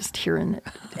and you're just hearing it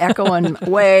echoing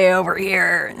way over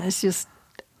here. And it's just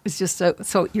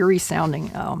so eerie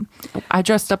sounding. I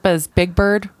dressed up as Big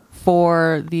Bird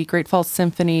for the Great Falls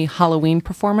Symphony Halloween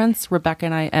performance. Rebecca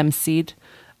and I emceed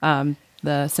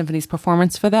the symphony's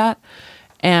performance for that.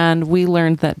 And we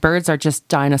learned that birds are just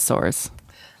dinosaurs.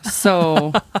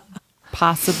 So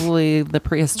possibly the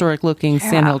prehistoric looking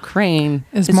sandhill crane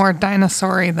Is more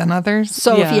dinosaur-y than others.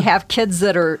 So Yeah. if you have kids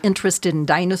that are interested in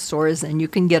dinosaurs, then you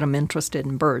can get them interested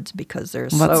in birds because they're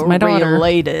That's so my daughter.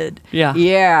 related. Yeah.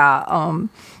 Yeah.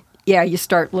 Yeah, you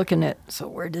start looking at, so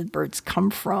where did birds come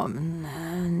from?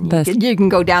 And then you can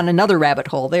go down another rabbit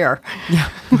hole there.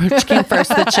 Which came first,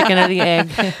 the chicken or the egg?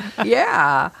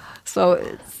 Yeah.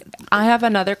 So I have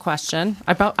another question.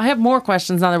 I have more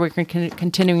questions now that we're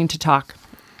continuing to talk.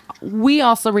 We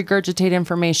also regurgitate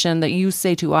information that you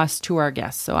say to us, to our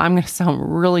guests. So I'm going to sound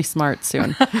really smart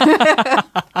soon.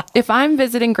 If I'm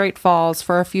visiting Great Falls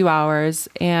for a few hours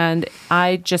and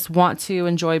I just want to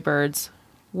enjoy birds,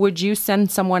 would you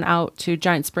send someone out to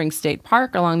Giant Springs State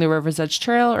Park along the River's Edge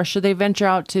Trail, or should they venture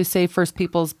out to, say, First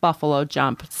Peoples Buffalo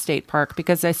Jump State Park?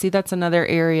 Because I see that's another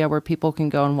area where people can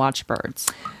go and watch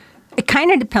birds. it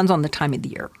kind of depends on the time of the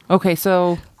year. Okay,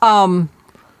 so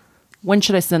when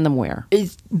should I send them where?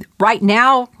 Right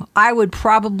now, I would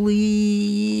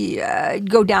probably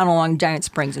go down along Giant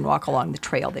Springs and walk along the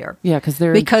trail there. Yeah,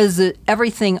 because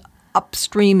Everything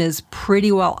upstream is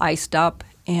pretty well iced up,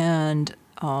 and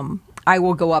I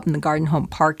will go up in the Garden Home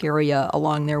Park area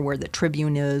along there where the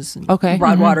Tribune is, and Okay.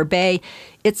 Broadwater Bay.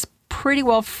 It's pretty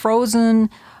well frozen.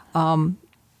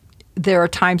 There are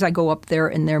times I go up there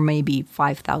and there may be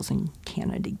 5,000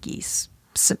 Canada geese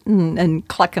sitting and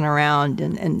clucking around,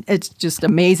 and it's just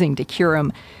amazing to hear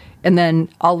them. And then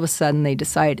all of a sudden they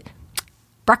decide,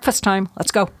 breakfast time,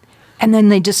 let's go. And then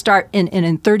they just start, and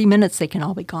in 30 minutes they can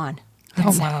all be gone.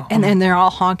 Oh, wow. And then they're all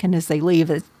honking as they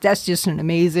leave. That's just an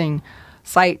amazing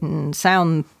sight and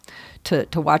sound to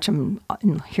watch them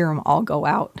and hear them all go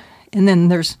out. And then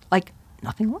there's like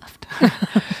nothing left.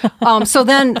 So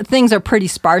then things are pretty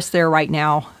sparse there right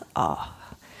now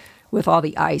with all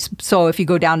the ice. So if you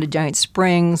go down to Giant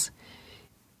Springs,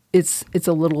 it's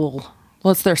a little...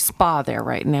 Well, it's their spa there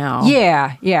right now.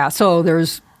 Yeah. So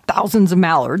there's thousands of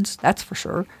mallards, that's for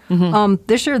sure.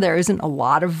 This year there isn't a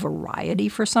lot of variety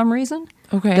for some reason.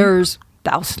 Okay. There's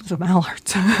thousands of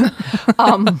mallards.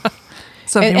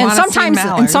 So if you and wanna see sometimes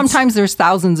mallards- there's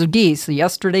thousands of geese. So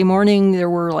yesterday morning there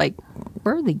were like,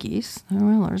 where are the geese?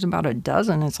 Well, there's about a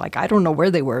dozen. It's like I don't know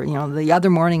where they were. The other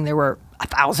morning there were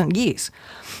 1,000 geese,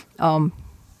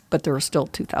 but there were still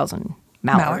 2,000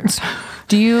 mallards.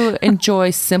 Do you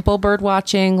enjoy simple bird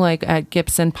watching like at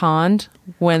Gibson Pond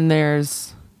when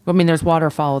there's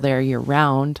waterfowl there year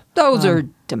round? Those are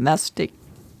domestic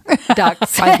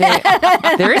ducks.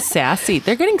 They're sassy.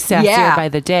 They're getting sassier Yeah. by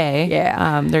the day.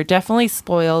 Yeah. They're definitely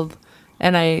spoiled.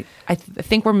 And I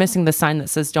think we're missing the sign that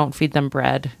says don't feed them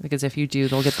bread, because if you do,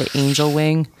 they'll get the angel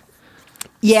wing.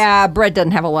 Yeah, bread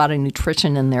doesn't have a lot of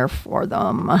nutrition in there for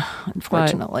them,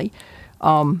 unfortunately.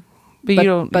 But you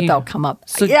don't. But they'll come up.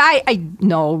 So- Yeah, I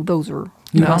know those are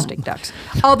domestic ducks.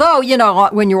 Although,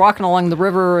 when you're walking along the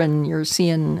river and you're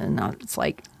seeing, and it's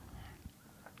like,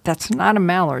 that's not a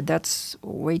mallard. That's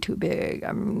way too big.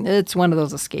 It's one of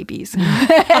those escapees.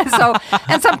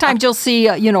 And sometimes you'll see,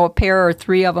 a pair or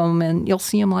three of them, and you'll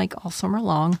see them like all summer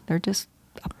long. They're just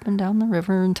up and down the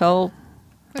river until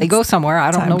they go somewhere. I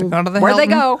don't time know to go to the where they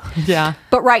Hilton. go. Yeah.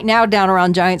 But right now, down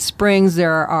around Giant Springs,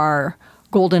 there are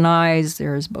golden eyes.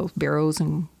 There's both barrows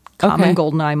and common Okay.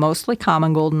 golden eye, mostly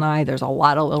common golden eye. There's a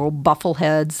lot of little buffle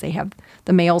heads.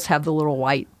 The males have the little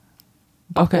white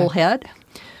buffle head.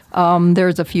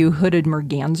 There's a few hooded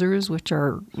mergansers, which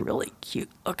are really cute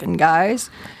looking guys.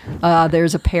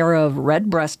 There's a pair of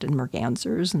red-breasted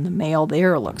mergansers, and the male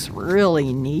there looks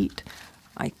really neat.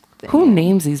 I think. Who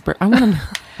names these birds?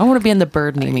 I want to be in the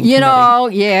bird naming You committee. know,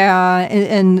 yeah,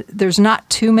 and there's not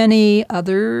too many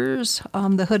others.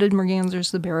 The hooded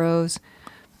mergansers, the barrows,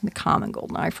 the common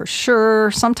goldeneye for sure.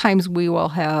 Sometimes we will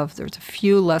have, there's a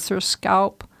few lesser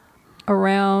scaup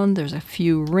around. There's a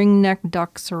few ringneck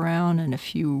ducks around and a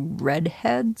few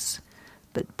redheads.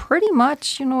 But pretty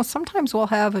much, sometimes we'll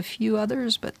have a few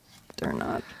others, but they're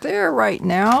not there right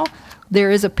now.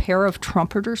 There is a pair of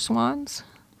trumpeter swans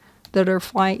that are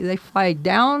flying. They fly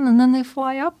down and then they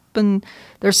fly up, and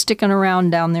they're sticking around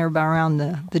down there around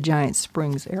the Giant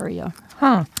Springs area.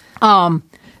 Huh.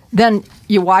 Then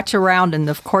you watch around, and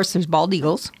of course there's bald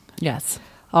eagles. Yes.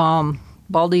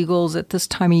 Bald eagles at this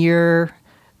time of year,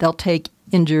 they'll take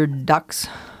injured ducks,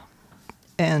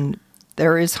 and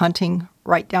there is hunting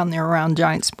right down there around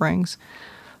Giant Springs.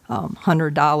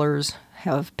 $100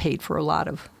 have paid for a lot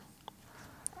of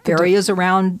areas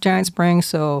around Giant Springs,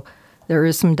 so there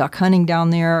is some duck hunting down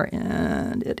there,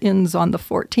 and it ends on the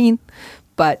 14th.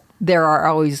 But there are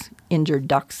always injured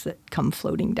ducks that come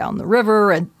floating down the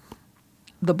river, and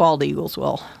the bald eagles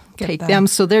will take them.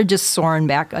 So they're just soaring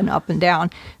back and up and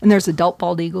down. And there's adult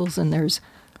bald eagles, and there's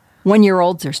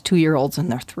 1-year-olds, there's 2-year-olds,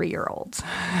 and there's 3-year-olds.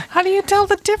 How do you tell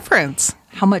the difference?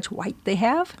 How much white they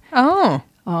have? Oh.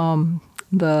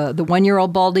 The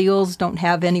 1-year-old bald eagles don't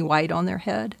have any white on their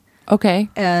head. Okay.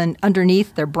 And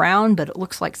underneath, they're brown, but it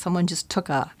looks like someone just took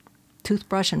a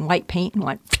toothbrush and white paint and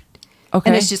went, Okay.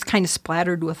 and it's just kind of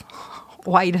splattered with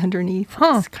white underneath.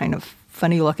 Huh. It's kind of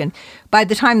funny looking. By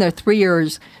the time they're 3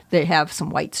 years, they have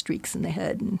some white streaks in the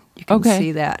head, and you can Okay.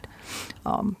 see that.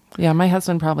 Yeah, my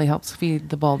husband probably helps feed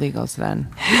the bald eagles then.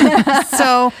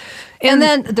 So, And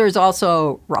then there's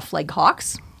also rough-legged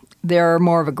hawks. They're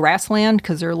more of a grassland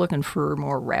because they're looking for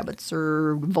more rabbits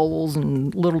or voles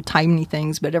and little tiny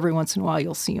things. But every once in a while,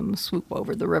 you'll see them swoop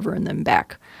over the river and then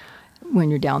back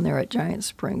when you're down there at Giant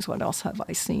Springs. What else have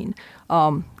I seen?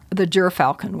 The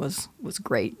gyrfalcon was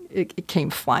great. It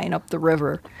came flying up the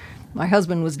river. My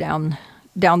husband was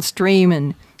downstream,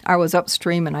 and I was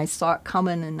upstream, and I saw it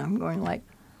coming, and I'm going like,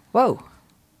 whoa,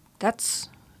 that's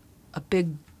a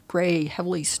big, gray,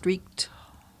 heavily streaked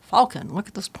falcon. Look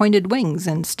at those pointed wings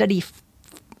and steady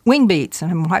wing beats.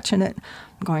 And I'm watching it.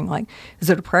 I'm going like, is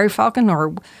it a prairie falcon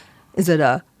or is it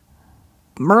a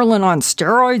Merlin on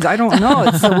steroids? I don't know.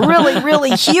 It's a really,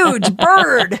 really huge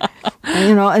bird.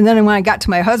 And then when I got to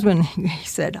my husband, he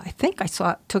said, I think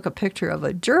I took a picture of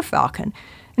a gyrfalcon.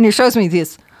 And he shows me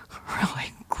this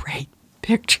really great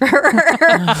picture.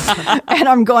 And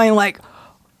I'm going like,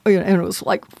 and it was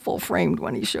like full framed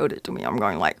when he showed it to me. I'm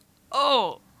going like,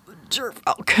 oh,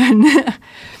 gyrfalcon.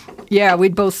 Yeah,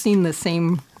 we'd both seen the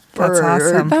same bird. That's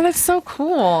awesome. That is so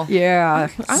cool. Yeah.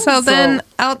 So then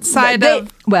outside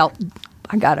of... Well,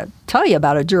 I got to tell you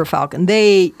about a gyrfalcon.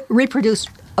 They reproduce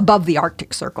above the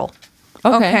Arctic Circle.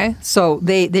 Okay. So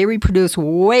they reproduce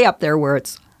way up there where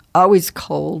it's always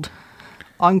cold,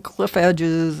 on cliff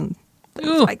edges and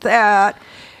things like that.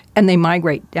 And they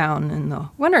migrate down in the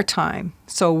wintertime.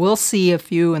 So we'll see a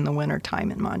few in the wintertime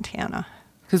in Montana.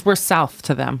 Because we're south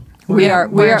to them. We are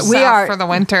south for the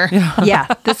winter. Yeah,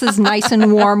 this is nice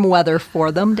and warm weather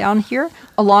for them down here,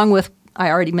 along with, I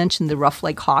already mentioned the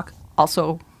rough-legged hawk,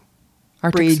 also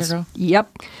Arctic breeds. Circle.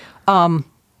 Yep.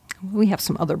 We have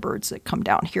some other birds that come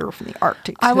down here from the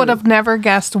Arctic, I too. would have never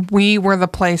guessed we were the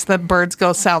place that birds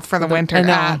go south for the winter I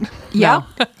know. at. Yeah.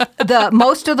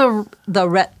 Most of the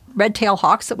red-tailed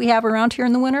hawks that we have around here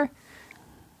in the winter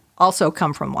also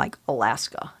come from, like,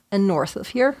 Alaska and north of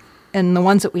here. And the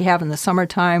ones that we have in the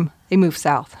summertime, they move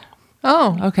south.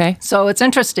 Oh, Okay. So it's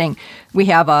interesting. We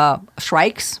have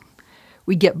shrikes.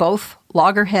 We get both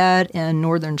loggerhead and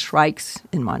northern shrikes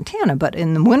in Montana. But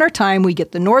in the wintertime, we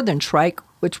get the northern shrike,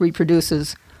 which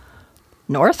reproduces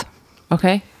north.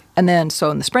 Okay. And then so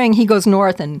in the spring, he goes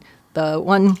north, and the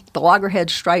loggerhead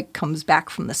shrike comes back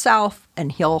from the south,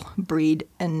 and he'll breed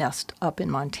and nest up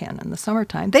in Montana in the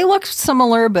summertime. They look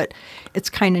similar, but it's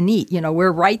kind of neat.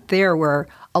 We're right there where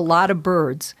a lot of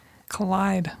birds.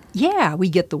 collide. Yeah, we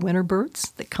get the winter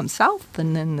birds that come south,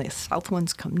 and then the south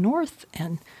ones come north.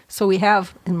 And so we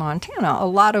have in Montana a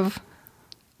lot of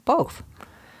both.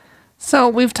 So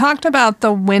we've talked about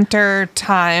the winter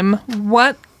time.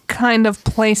 What kind of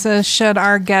places should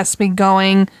our guests be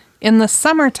going in the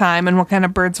summertime, and what kind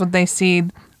of birds would they see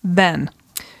then?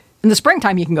 In the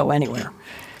springtime, you can go anywhere.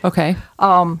 Okay.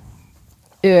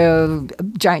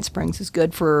 Giant Springs is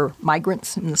good for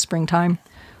migrants in the springtime.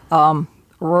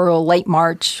 Rural late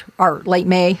March or late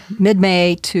May,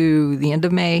 mid-May to the end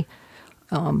of May,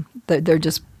 they're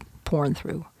just pouring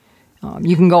through.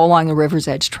 You can go along the River's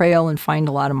Edge Trail and find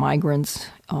a lot of migrants.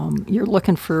 You're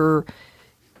looking for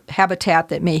habitat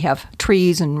that may have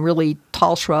trees and really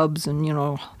tall shrubs and,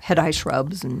 head-high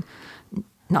shrubs, and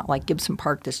not like Gibson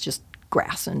Park that's just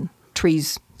grass and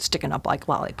trees sticking up like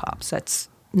lollipops. That's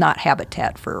not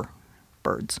habitat for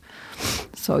birds.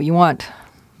 So you want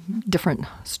different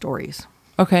stories.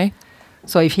 Okay.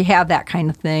 So if you have that kind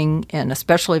of thing, and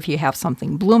especially if you have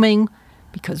something blooming,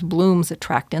 because blooms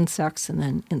attract insects, and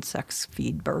then insects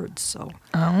feed birds. So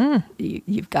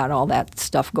you've got all that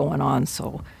stuff going on.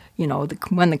 So,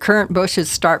 when the currant bushes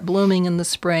start blooming in the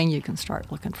spring, you can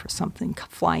start looking for something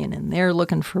flying in there,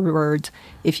 looking for birds.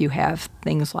 If you have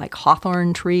things like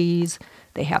hawthorn trees,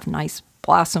 they have nice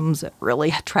blossoms that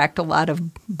really attract a lot of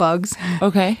bugs.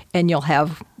 Okay. And you'll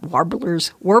have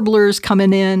warblers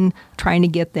coming in, trying to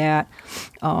get that.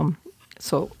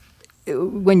 So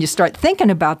when you start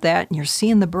thinking about that and you're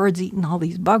seeing the birds eating all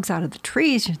these bugs out of the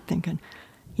trees, you're thinking,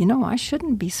 I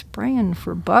shouldn't be spraying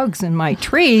for bugs in my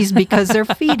trees because they're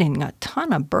feeding a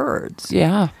ton of birds.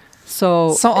 Yeah.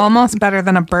 So almost better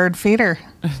than a bird feeder.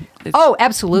 Oh,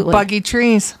 absolutely. Buggy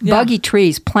trees. Buggy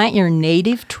trees. Plant your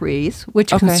native trees, which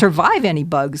can survive any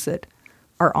bugs that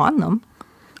are on them.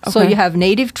 So Okay. you have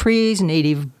native trees,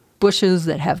 native bushes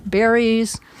that have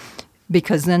berries,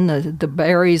 because then the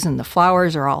berries and the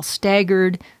flowers are all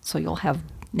staggered. So you'll have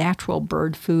natural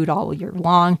bird food all year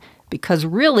long, because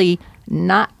really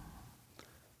not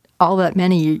all that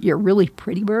many your really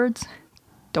pretty birds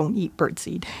don't eat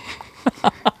birdseed.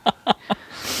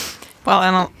 Well,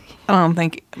 I don't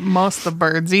think most of the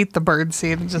birds eat the bird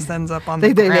seed. It just ends up on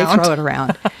the They ground. throw it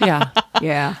around. Yeah.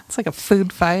 Yeah. It's like a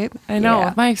food fight. I know.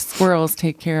 Yeah. My squirrels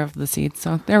take care of the seeds,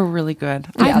 so they're really good.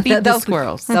 I Yeah, feed the they'll-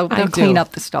 squirrels. They'll I clean do.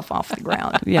 up the stuff off the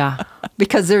ground. Yeah.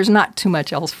 Because there's not too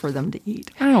much else for them to eat.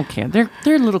 I don't care. They're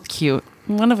a little cute.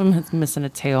 One of them is missing a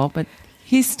tail, but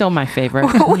he's still my favorite.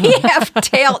 We have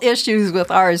tail issues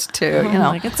with ours too, I'm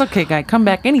like, it's okay, guy. Come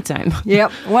back anytime.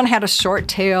 Yep. One had a short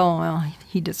tail. Well,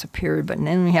 he disappeared. But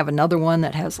then we have another one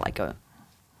that has like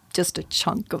just a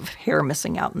chunk of hair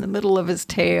missing out in the middle of his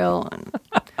tail. And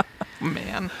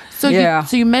Man. So Yeah.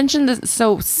 you mentioned this.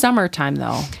 So summertime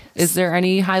though, is there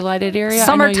any highlighted area?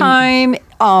 I know you- summertime,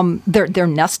 they're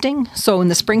nesting. So in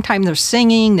the springtime, they're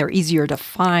singing. They're easier to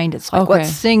find. It's like, Okay. what's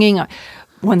singing?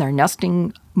 When they're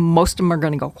nesting, most of them are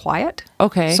going to go quiet.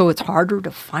 Okay. So it's harder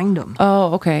to find them.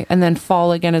 Oh, okay. And then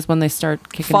fall again is when they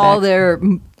start kicking Fall, back. they're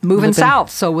moving Moving. south.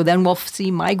 So then we'll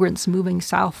see migrants moving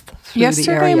south through the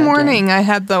Yesterday area again. morning, I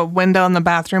had the window in the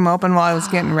bathroom open while I was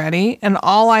getting ready, and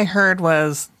all I heard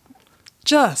was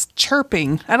just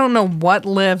chirping. I don't know what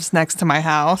lives next to my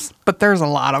house, but there's a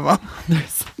lot of them.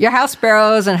 Your house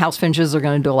sparrows and house finches are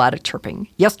going to do a lot of chirping.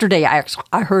 Yesterday,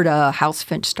 I heard a house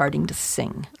finch starting to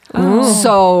sing.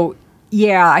 So,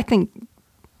 yeah, I think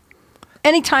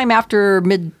anytime after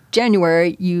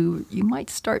mid-January, you might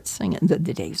start singing. The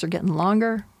days are getting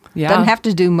longer. Yeah. Doesn't have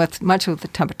to do much with the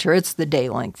temperature. It's the day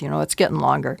length. It's getting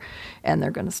longer. And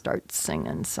they're going to start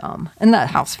singing some. And that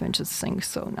house finches sing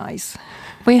so nice.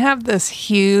 We have this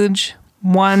huge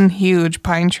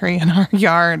pine tree in our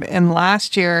yard, and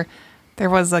last year there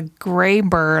was a gray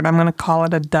bird. I'm going to call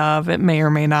it a dove. It may or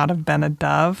may not have been a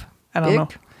dove. I don't know.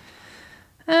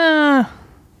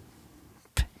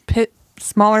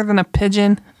 Smaller than a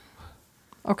pigeon.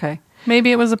 Okay.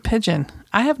 Maybe it was a pigeon.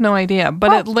 I have no idea.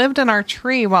 But it lived in our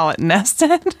tree while it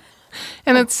nested.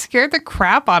 And it scared the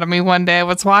crap out of me one day. I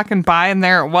was walking by and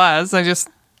there it was. I just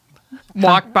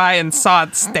walked by and saw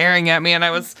it staring at me.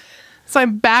 And so I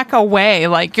back away.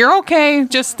 Like, you're okay.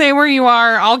 Just stay where you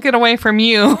are. I'll get away from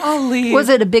you. I'll leave. Was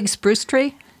it a big spruce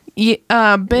tree?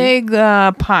 Yeah, big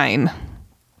pine.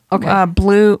 Okay.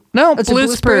 Blue. No, It's a blue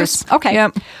spruce. Okay.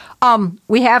 Yep.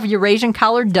 We have Eurasian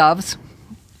collared doves,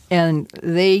 and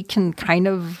they can kind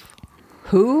of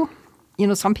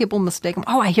some people mistake them.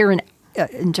 Oh, I hear in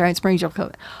Giant Springs,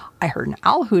 I heard an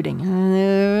owl hooting.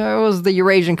 It was the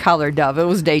Eurasian collared dove. It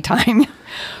was daytime.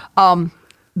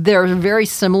 They're very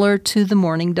similar to the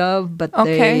mourning dove, but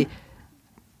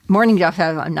mourning dove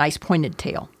have a nice pointed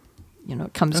tail.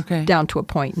 It comes down to a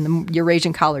point. And the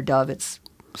Eurasian collared dove, it's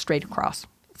straight across.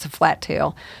 It's a flat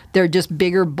tail. They're just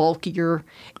bigger, bulkier,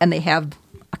 and they have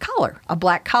a collar, a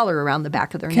black collar around the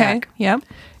back of their neck. Yep.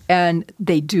 And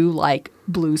they do like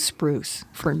blue spruce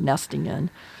for nesting in.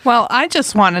 Well, I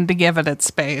just wanted to give it its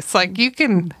space. Like, you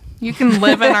can You can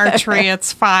live in our tree.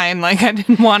 It's fine. Like, I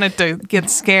didn't want it to get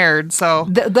scared. So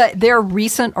Their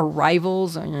recent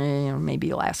arrivals,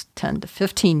 maybe last 10 to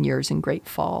 15 years in Great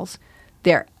Falls,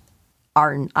 there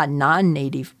are a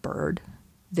non-native bird.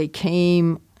 They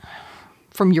came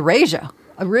from Eurasia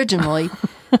originally.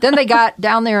 Then they got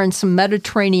down there in some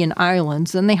Mediterranean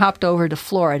islands. Then they hopped over to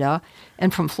Florida.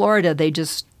 And from Florida, they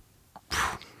just...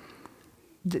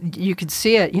 You could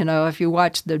see it, if you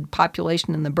watch the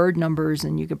population and the bird numbers,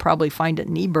 and you could probably find it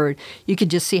in eBird, you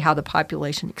could just see how the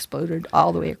population exploded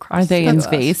all the way across. Are they the US.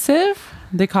 invasive?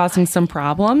 They causing some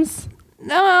problems?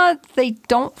 No, they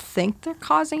don't think they're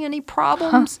causing any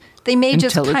problems. They may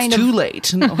just Until kind it's of... too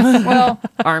late. No. Well,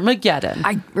 Armageddon.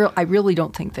 I really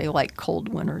don't think they like cold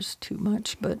winters too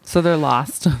much, but So they're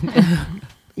lost.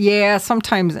 yeah,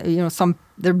 sometimes, there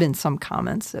have been some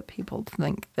comments that people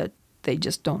think that they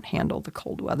just don't handle the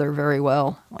cold weather very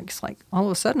well. It's like, all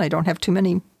of a sudden, I don't have too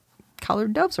many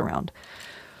collared doves around.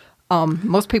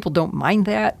 Most people don't mind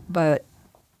that, but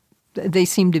they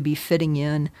seem to be fitting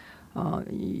in.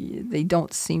 They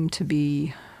don't seem to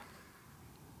be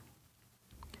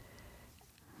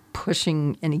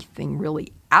pushing anything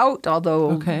really out,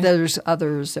 although there's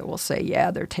others that will say,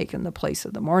 yeah, they're taking the place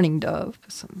of the mourning dove.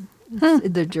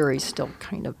 The jury's still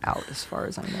kind of out as far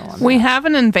as I know on we that. have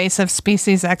an invasive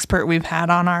species expert we've had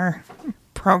on our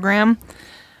program.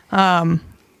 And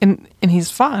he's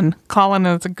fun. Colin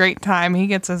is a great time. He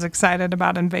gets us excited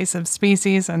about invasive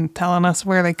species and telling us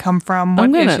where they come from,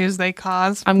 what issues they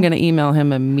cause. I'm going to email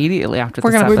him immediately after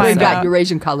We're this gonna episode. We've find got out.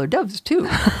 Eurasian collared doves too,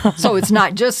 so it's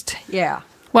not just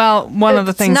Well, one of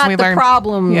the things it's not we the learned.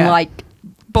 problem like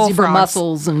zebra Bullfrogs.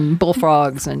 mussels and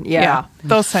bullfrogs and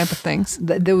Those type of things.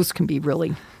 those can be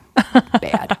really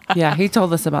bad. Yeah, he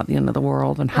told us about the end of the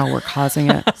world and how we're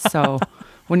causing it. So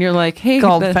when you're like, hey,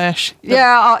 Goldfish.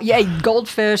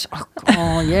 Goldfish.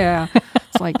 Oh yeah,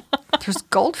 it's like there's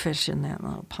goldfish in that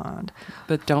little pond.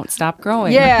 but don't stop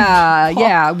growing.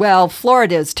 Yeah. Well,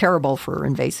 Florida is terrible for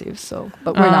invasives,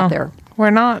 but we're not there. We're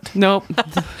not. Nope.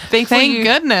 Thankfully, Thank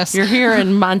goodness. You're here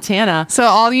in Montana So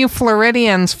all you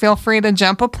Floridians, feel free to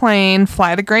jump a plane,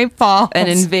 fly to Great Falls, and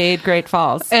invade Great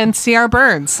Falls. and see our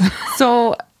birds.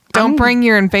 So Don't bring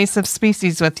your invasive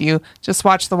species with you. Just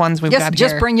watch the ones we've got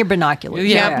Just here. bring your binoculars.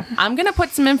 Yeah. I'm going to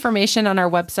put some information on our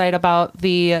website about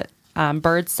the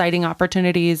bird sighting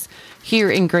opportunities here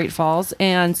in Great Falls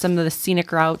and some of the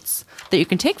scenic routes that you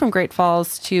can take from Great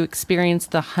Falls to experience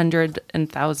the hundreds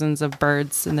and thousands of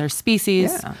birds and their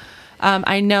species. Yeah.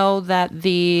 I know that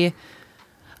the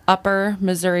Upper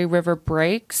Missouri River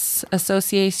Breaks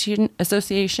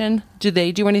Association, do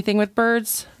they do anything with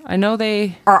birds? I know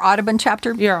they... Our Audubon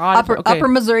chapter. Yeah, our Audubon, okay. Upper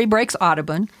Missouri Breaks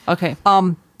Audubon. Okay.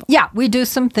 Yeah, we do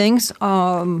some things.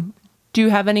 Do you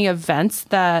have any events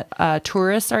that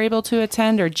tourists are able to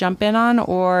attend or jump in on?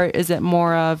 Or is it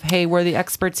more of, hey, we're the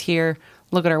experts here.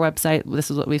 Look at our website. This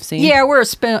is what we've seen. Yeah, we're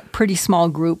a pretty small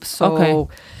group. So,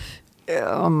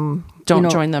 Okay. Don't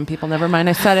join them, people. Never mind.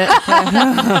 I said it.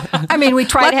 I mean, we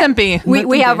try Let to them be. We, Let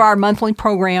we them have be. our monthly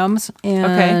programs.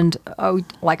 And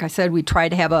like I said, we try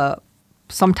to have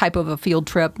some type of a field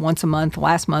trip once a month.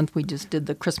 Last month, we just did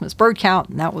the Christmas bird count.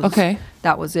 And that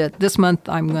was it. This month,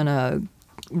 I'm going to...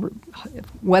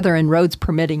 weather and roads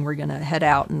permitting, we're going to head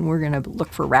out and we're going to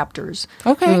look for raptors.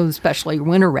 Okay. Especially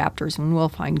winter raptors, and we'll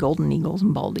find golden eagles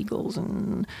and bald eagles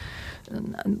and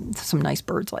some nice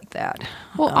birds like that.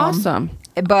 Well, awesome.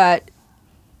 But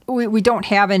we don't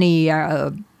have any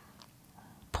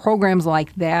programs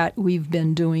like that. We've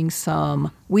been doing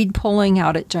some weed pulling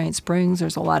out at Giant Springs.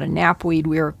 There's a lot of knapweed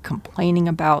we were complaining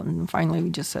about, and finally we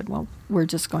just said, well, we're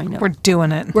just going to... We're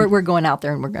doing it. We're going out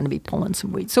there and we're going to be pulling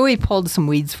some weeds. So we pulled some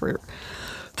weeds for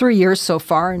 3 years so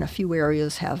far, and a few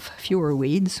areas have fewer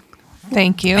weeds.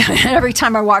 Thank you. And every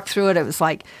time I walked through it, it was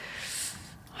like,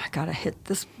 I got to hit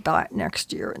this spot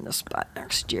next year and this spot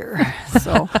next year.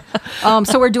 So,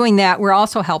 so we're doing that. We're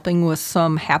also helping with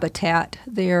some habitat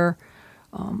there.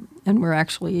 And we're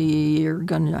actually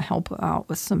going to help out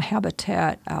with some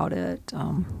habitat out at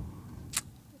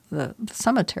the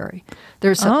cemetery.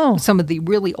 There's some of the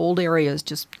really old areas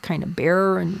just kind of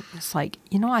bare, and it's like,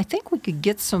 I think we could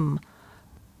get some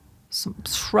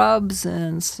shrubs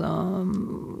and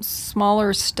some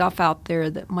smaller stuff out there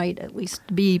that might at least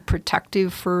be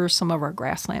protective for some of our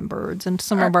grassland birds and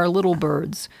some of our little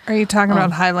birds. Are you talking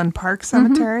about Highland Park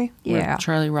Cemetery? Yeah. Where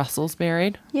Charlie Russell's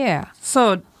buried. Yeah.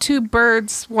 So 2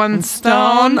 birds, 1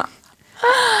 stone.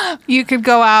 You could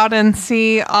go out and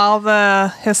see all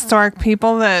the historic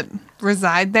people that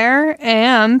reside there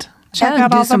and check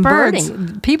out do all the some birds.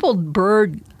 birding. People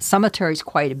bird cemeteries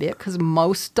quite a bit because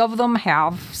most of them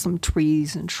have some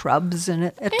trees and shrubs, and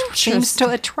it seems to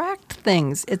attract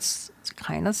things. It's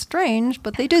kind of strange,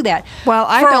 but they do that. Well,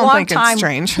 I For a don't long think time- it's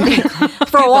strange.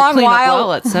 For a long clean up while,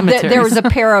 well at cemeteries. there was a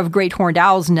pair of great horned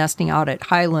owls nesting out at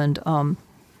Highland.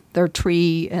 Their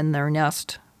tree and their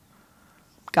nest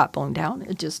got blown down.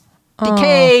 It just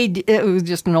decayed. It was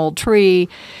just an old tree.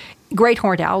 Great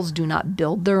horned owls do not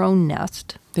build their own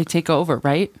nest. They take over,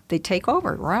 right? They take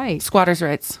over, right? Squatters'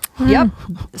 rights. Yep.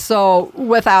 So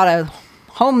without a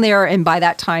home there, and by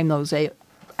that time those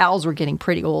owls were getting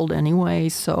pretty old anyway,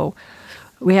 so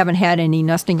we haven't had any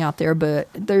nesting out there, but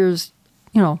there's,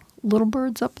 little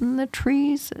birds up in the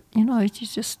trees. You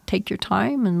just take your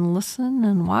time and listen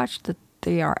and watch that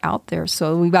they are out there.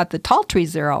 So we've got the tall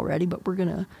trees there already, but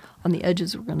on the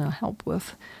edges, we're going to help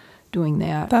with doing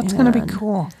that. That's going to be And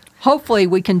cool. hopefully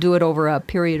we can do it over a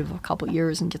period of a couple of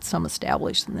years and get some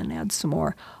established and then add some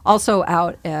more. Also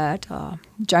out at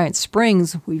Giant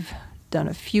Springs, we've done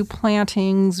a few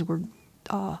plantings.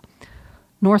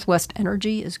 Northwest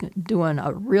Energy is doing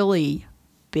a really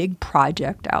big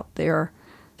project out there.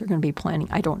 They're going to be planting,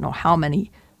 I don't know how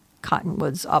many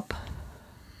cottonwoods up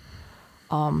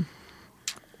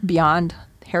beyond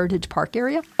Heritage Park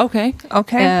area. Okay.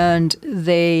 Okay. And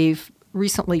they've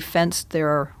recently fenced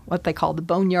their, what they call the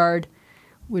boneyard,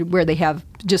 where they have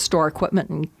just store equipment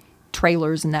and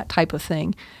trailers and that type of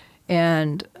thing.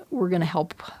 And we're going to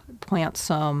help plant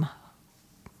some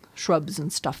shrubs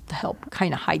and stuff to help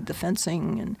kind of hide the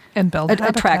fencing And build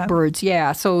attract habitat. birds.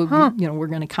 Yeah, so we're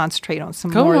going to concentrate on some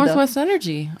Go more Northwest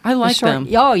Energy. I like them.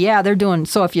 Oh yeah, they're doing.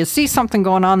 So if you see something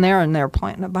going on there, and they're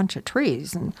planting a bunch of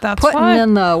trees and That's putting fun.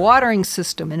 in the watering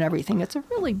system and everything, it's a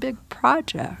really big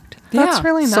project. That's Yeah.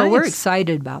 really nice. So we're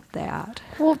excited about that.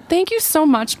 Well, thank you so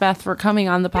much, Beth, for coming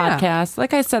on the Yeah. podcast.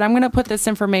 Like I said, I'm going to put this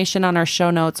information on our show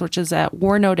notes, which is at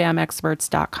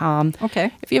warnodamexperts.com.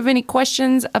 Okay. If you have any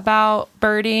questions about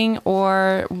birding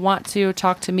or want to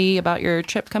talk to me about your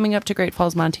trip coming up to Great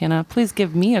Falls, Montana, please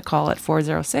give me a call at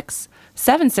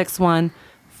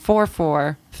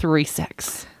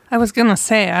 406-761-4436. I was going to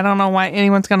say, I don't know why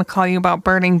anyone's going to call you about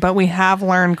birding, but we have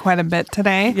learned quite a bit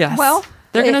today. Yes. Well,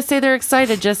 they're going to say they're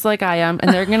excited just like I am,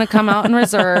 and they're going to come out and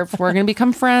reserve. We're going to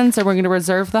become friends, and we're going to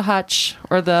reserve the hutch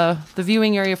or the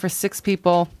viewing area for 6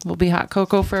 people. We'll be hot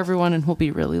cocoa for everyone, and we'll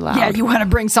be really loud. Yeah, you want to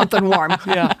bring something warm.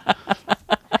 Yeah.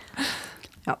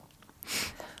 Yep.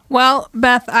 Well,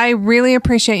 Beth, I really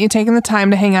appreciate you taking the time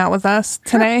to hang out with us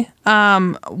today.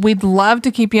 We'd love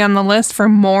to keep you on the list for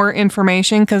more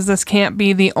information because this can't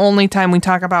be the only time we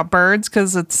talk about birds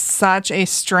because it's such a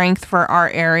strength for our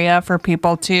area for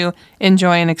people to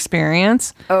enjoy and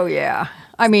experience. Oh yeah.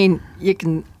 I mean,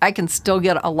 I can still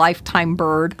get a lifetime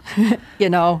bird,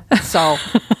 So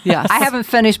Yes. I haven't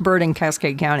finished birding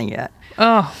Cascade County yet.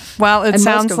 Oh, well, it And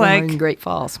sounds most of them are like in Great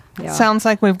Falls. Yeah. Sounds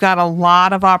like we've got a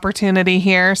lot of opportunity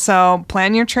here. So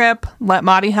plan your trip. Let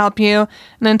Maudie help you.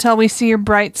 And until we see your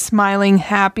bright, smiling,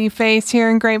 happy face here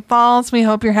in Great Falls, we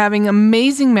hope you're having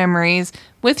amazing memories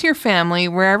with your family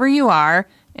wherever you are.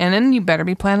 And then you better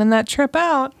be planning that trip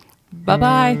out.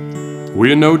 Bye-bye.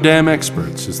 We're No Dam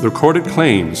Experts is the recorded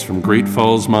claims from Great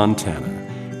Falls,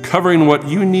 Montana, covering what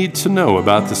you need to know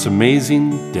about this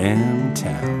amazing damn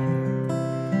town.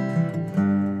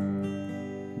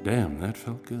 Damn, that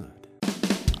felt good.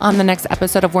 On the next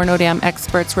episode of We're No Dam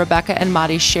Experts, Rebecca and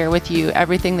Maudie share with you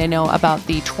everything they know about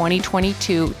the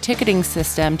 2022 ticketing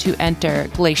system to enter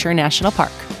Glacier National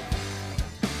Park.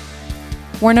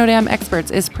 We're No Dam Experts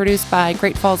is produced by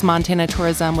Great Falls, Montana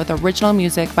Tourism with original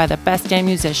music by the best damn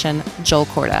musician, Joel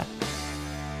Corda.